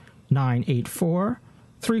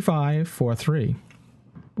 206-984-3543.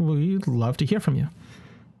 We'd love to hear from you.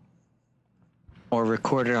 Or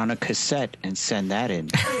record it on a cassette and send that in.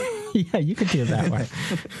 Yeah, you could do it that way.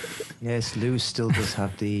 Yes, Lou still does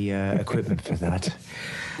have the equipment for that.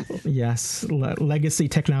 Yes, legacy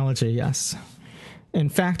technology, yes. In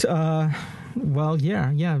fact, we've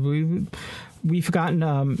gotten,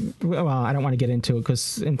 well, I don't want to get into it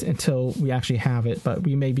because until we actually have it, but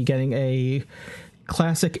we may be getting a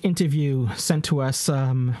classic interview sent to us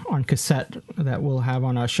on cassette that we'll have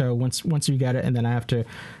on our show once we get it, and then I have to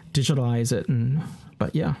digitalize it.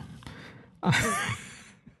 But yeah.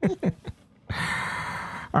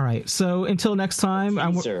 All right. So until next time,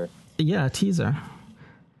 teaser. Teaser.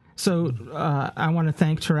 So I want to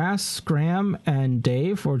thank Taras, Graham, and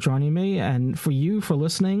Dave for joining me, and for you for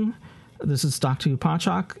listening. This is Dr. Who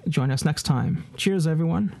Podshock. Join us next time. Cheers,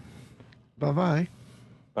 everyone. Bye-bye.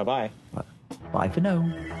 Bye-bye. Bye for now.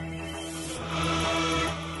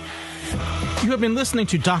 You have been listening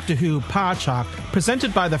to Doctor Who Podshock,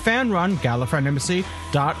 presented by the fan-run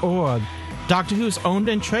GallifreyAndEmbassy.org. Doctor Who is owned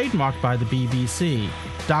and trademarked by the BBC.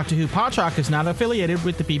 Doctor Who Podshock is not affiliated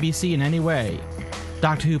with the BBC in any way.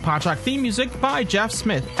 Doctor Who Podshock theme music by Jeff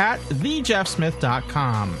Smith at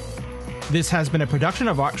thejeffsmith.com. This has been a production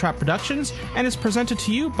of Art Trap Productions and is presented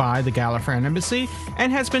to you by the Gallifreyan Embassy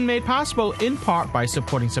and has been made possible in part by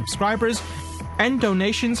supporting subscribers and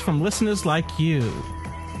donations from listeners like you.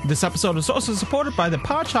 This episode is also supported by the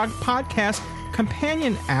Podshock Podcast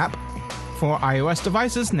Companion app for iOS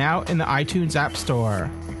devices, now in the iTunes App Store.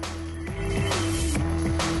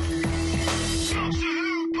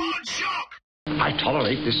 I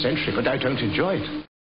tolerate this century, but I don't enjoy it.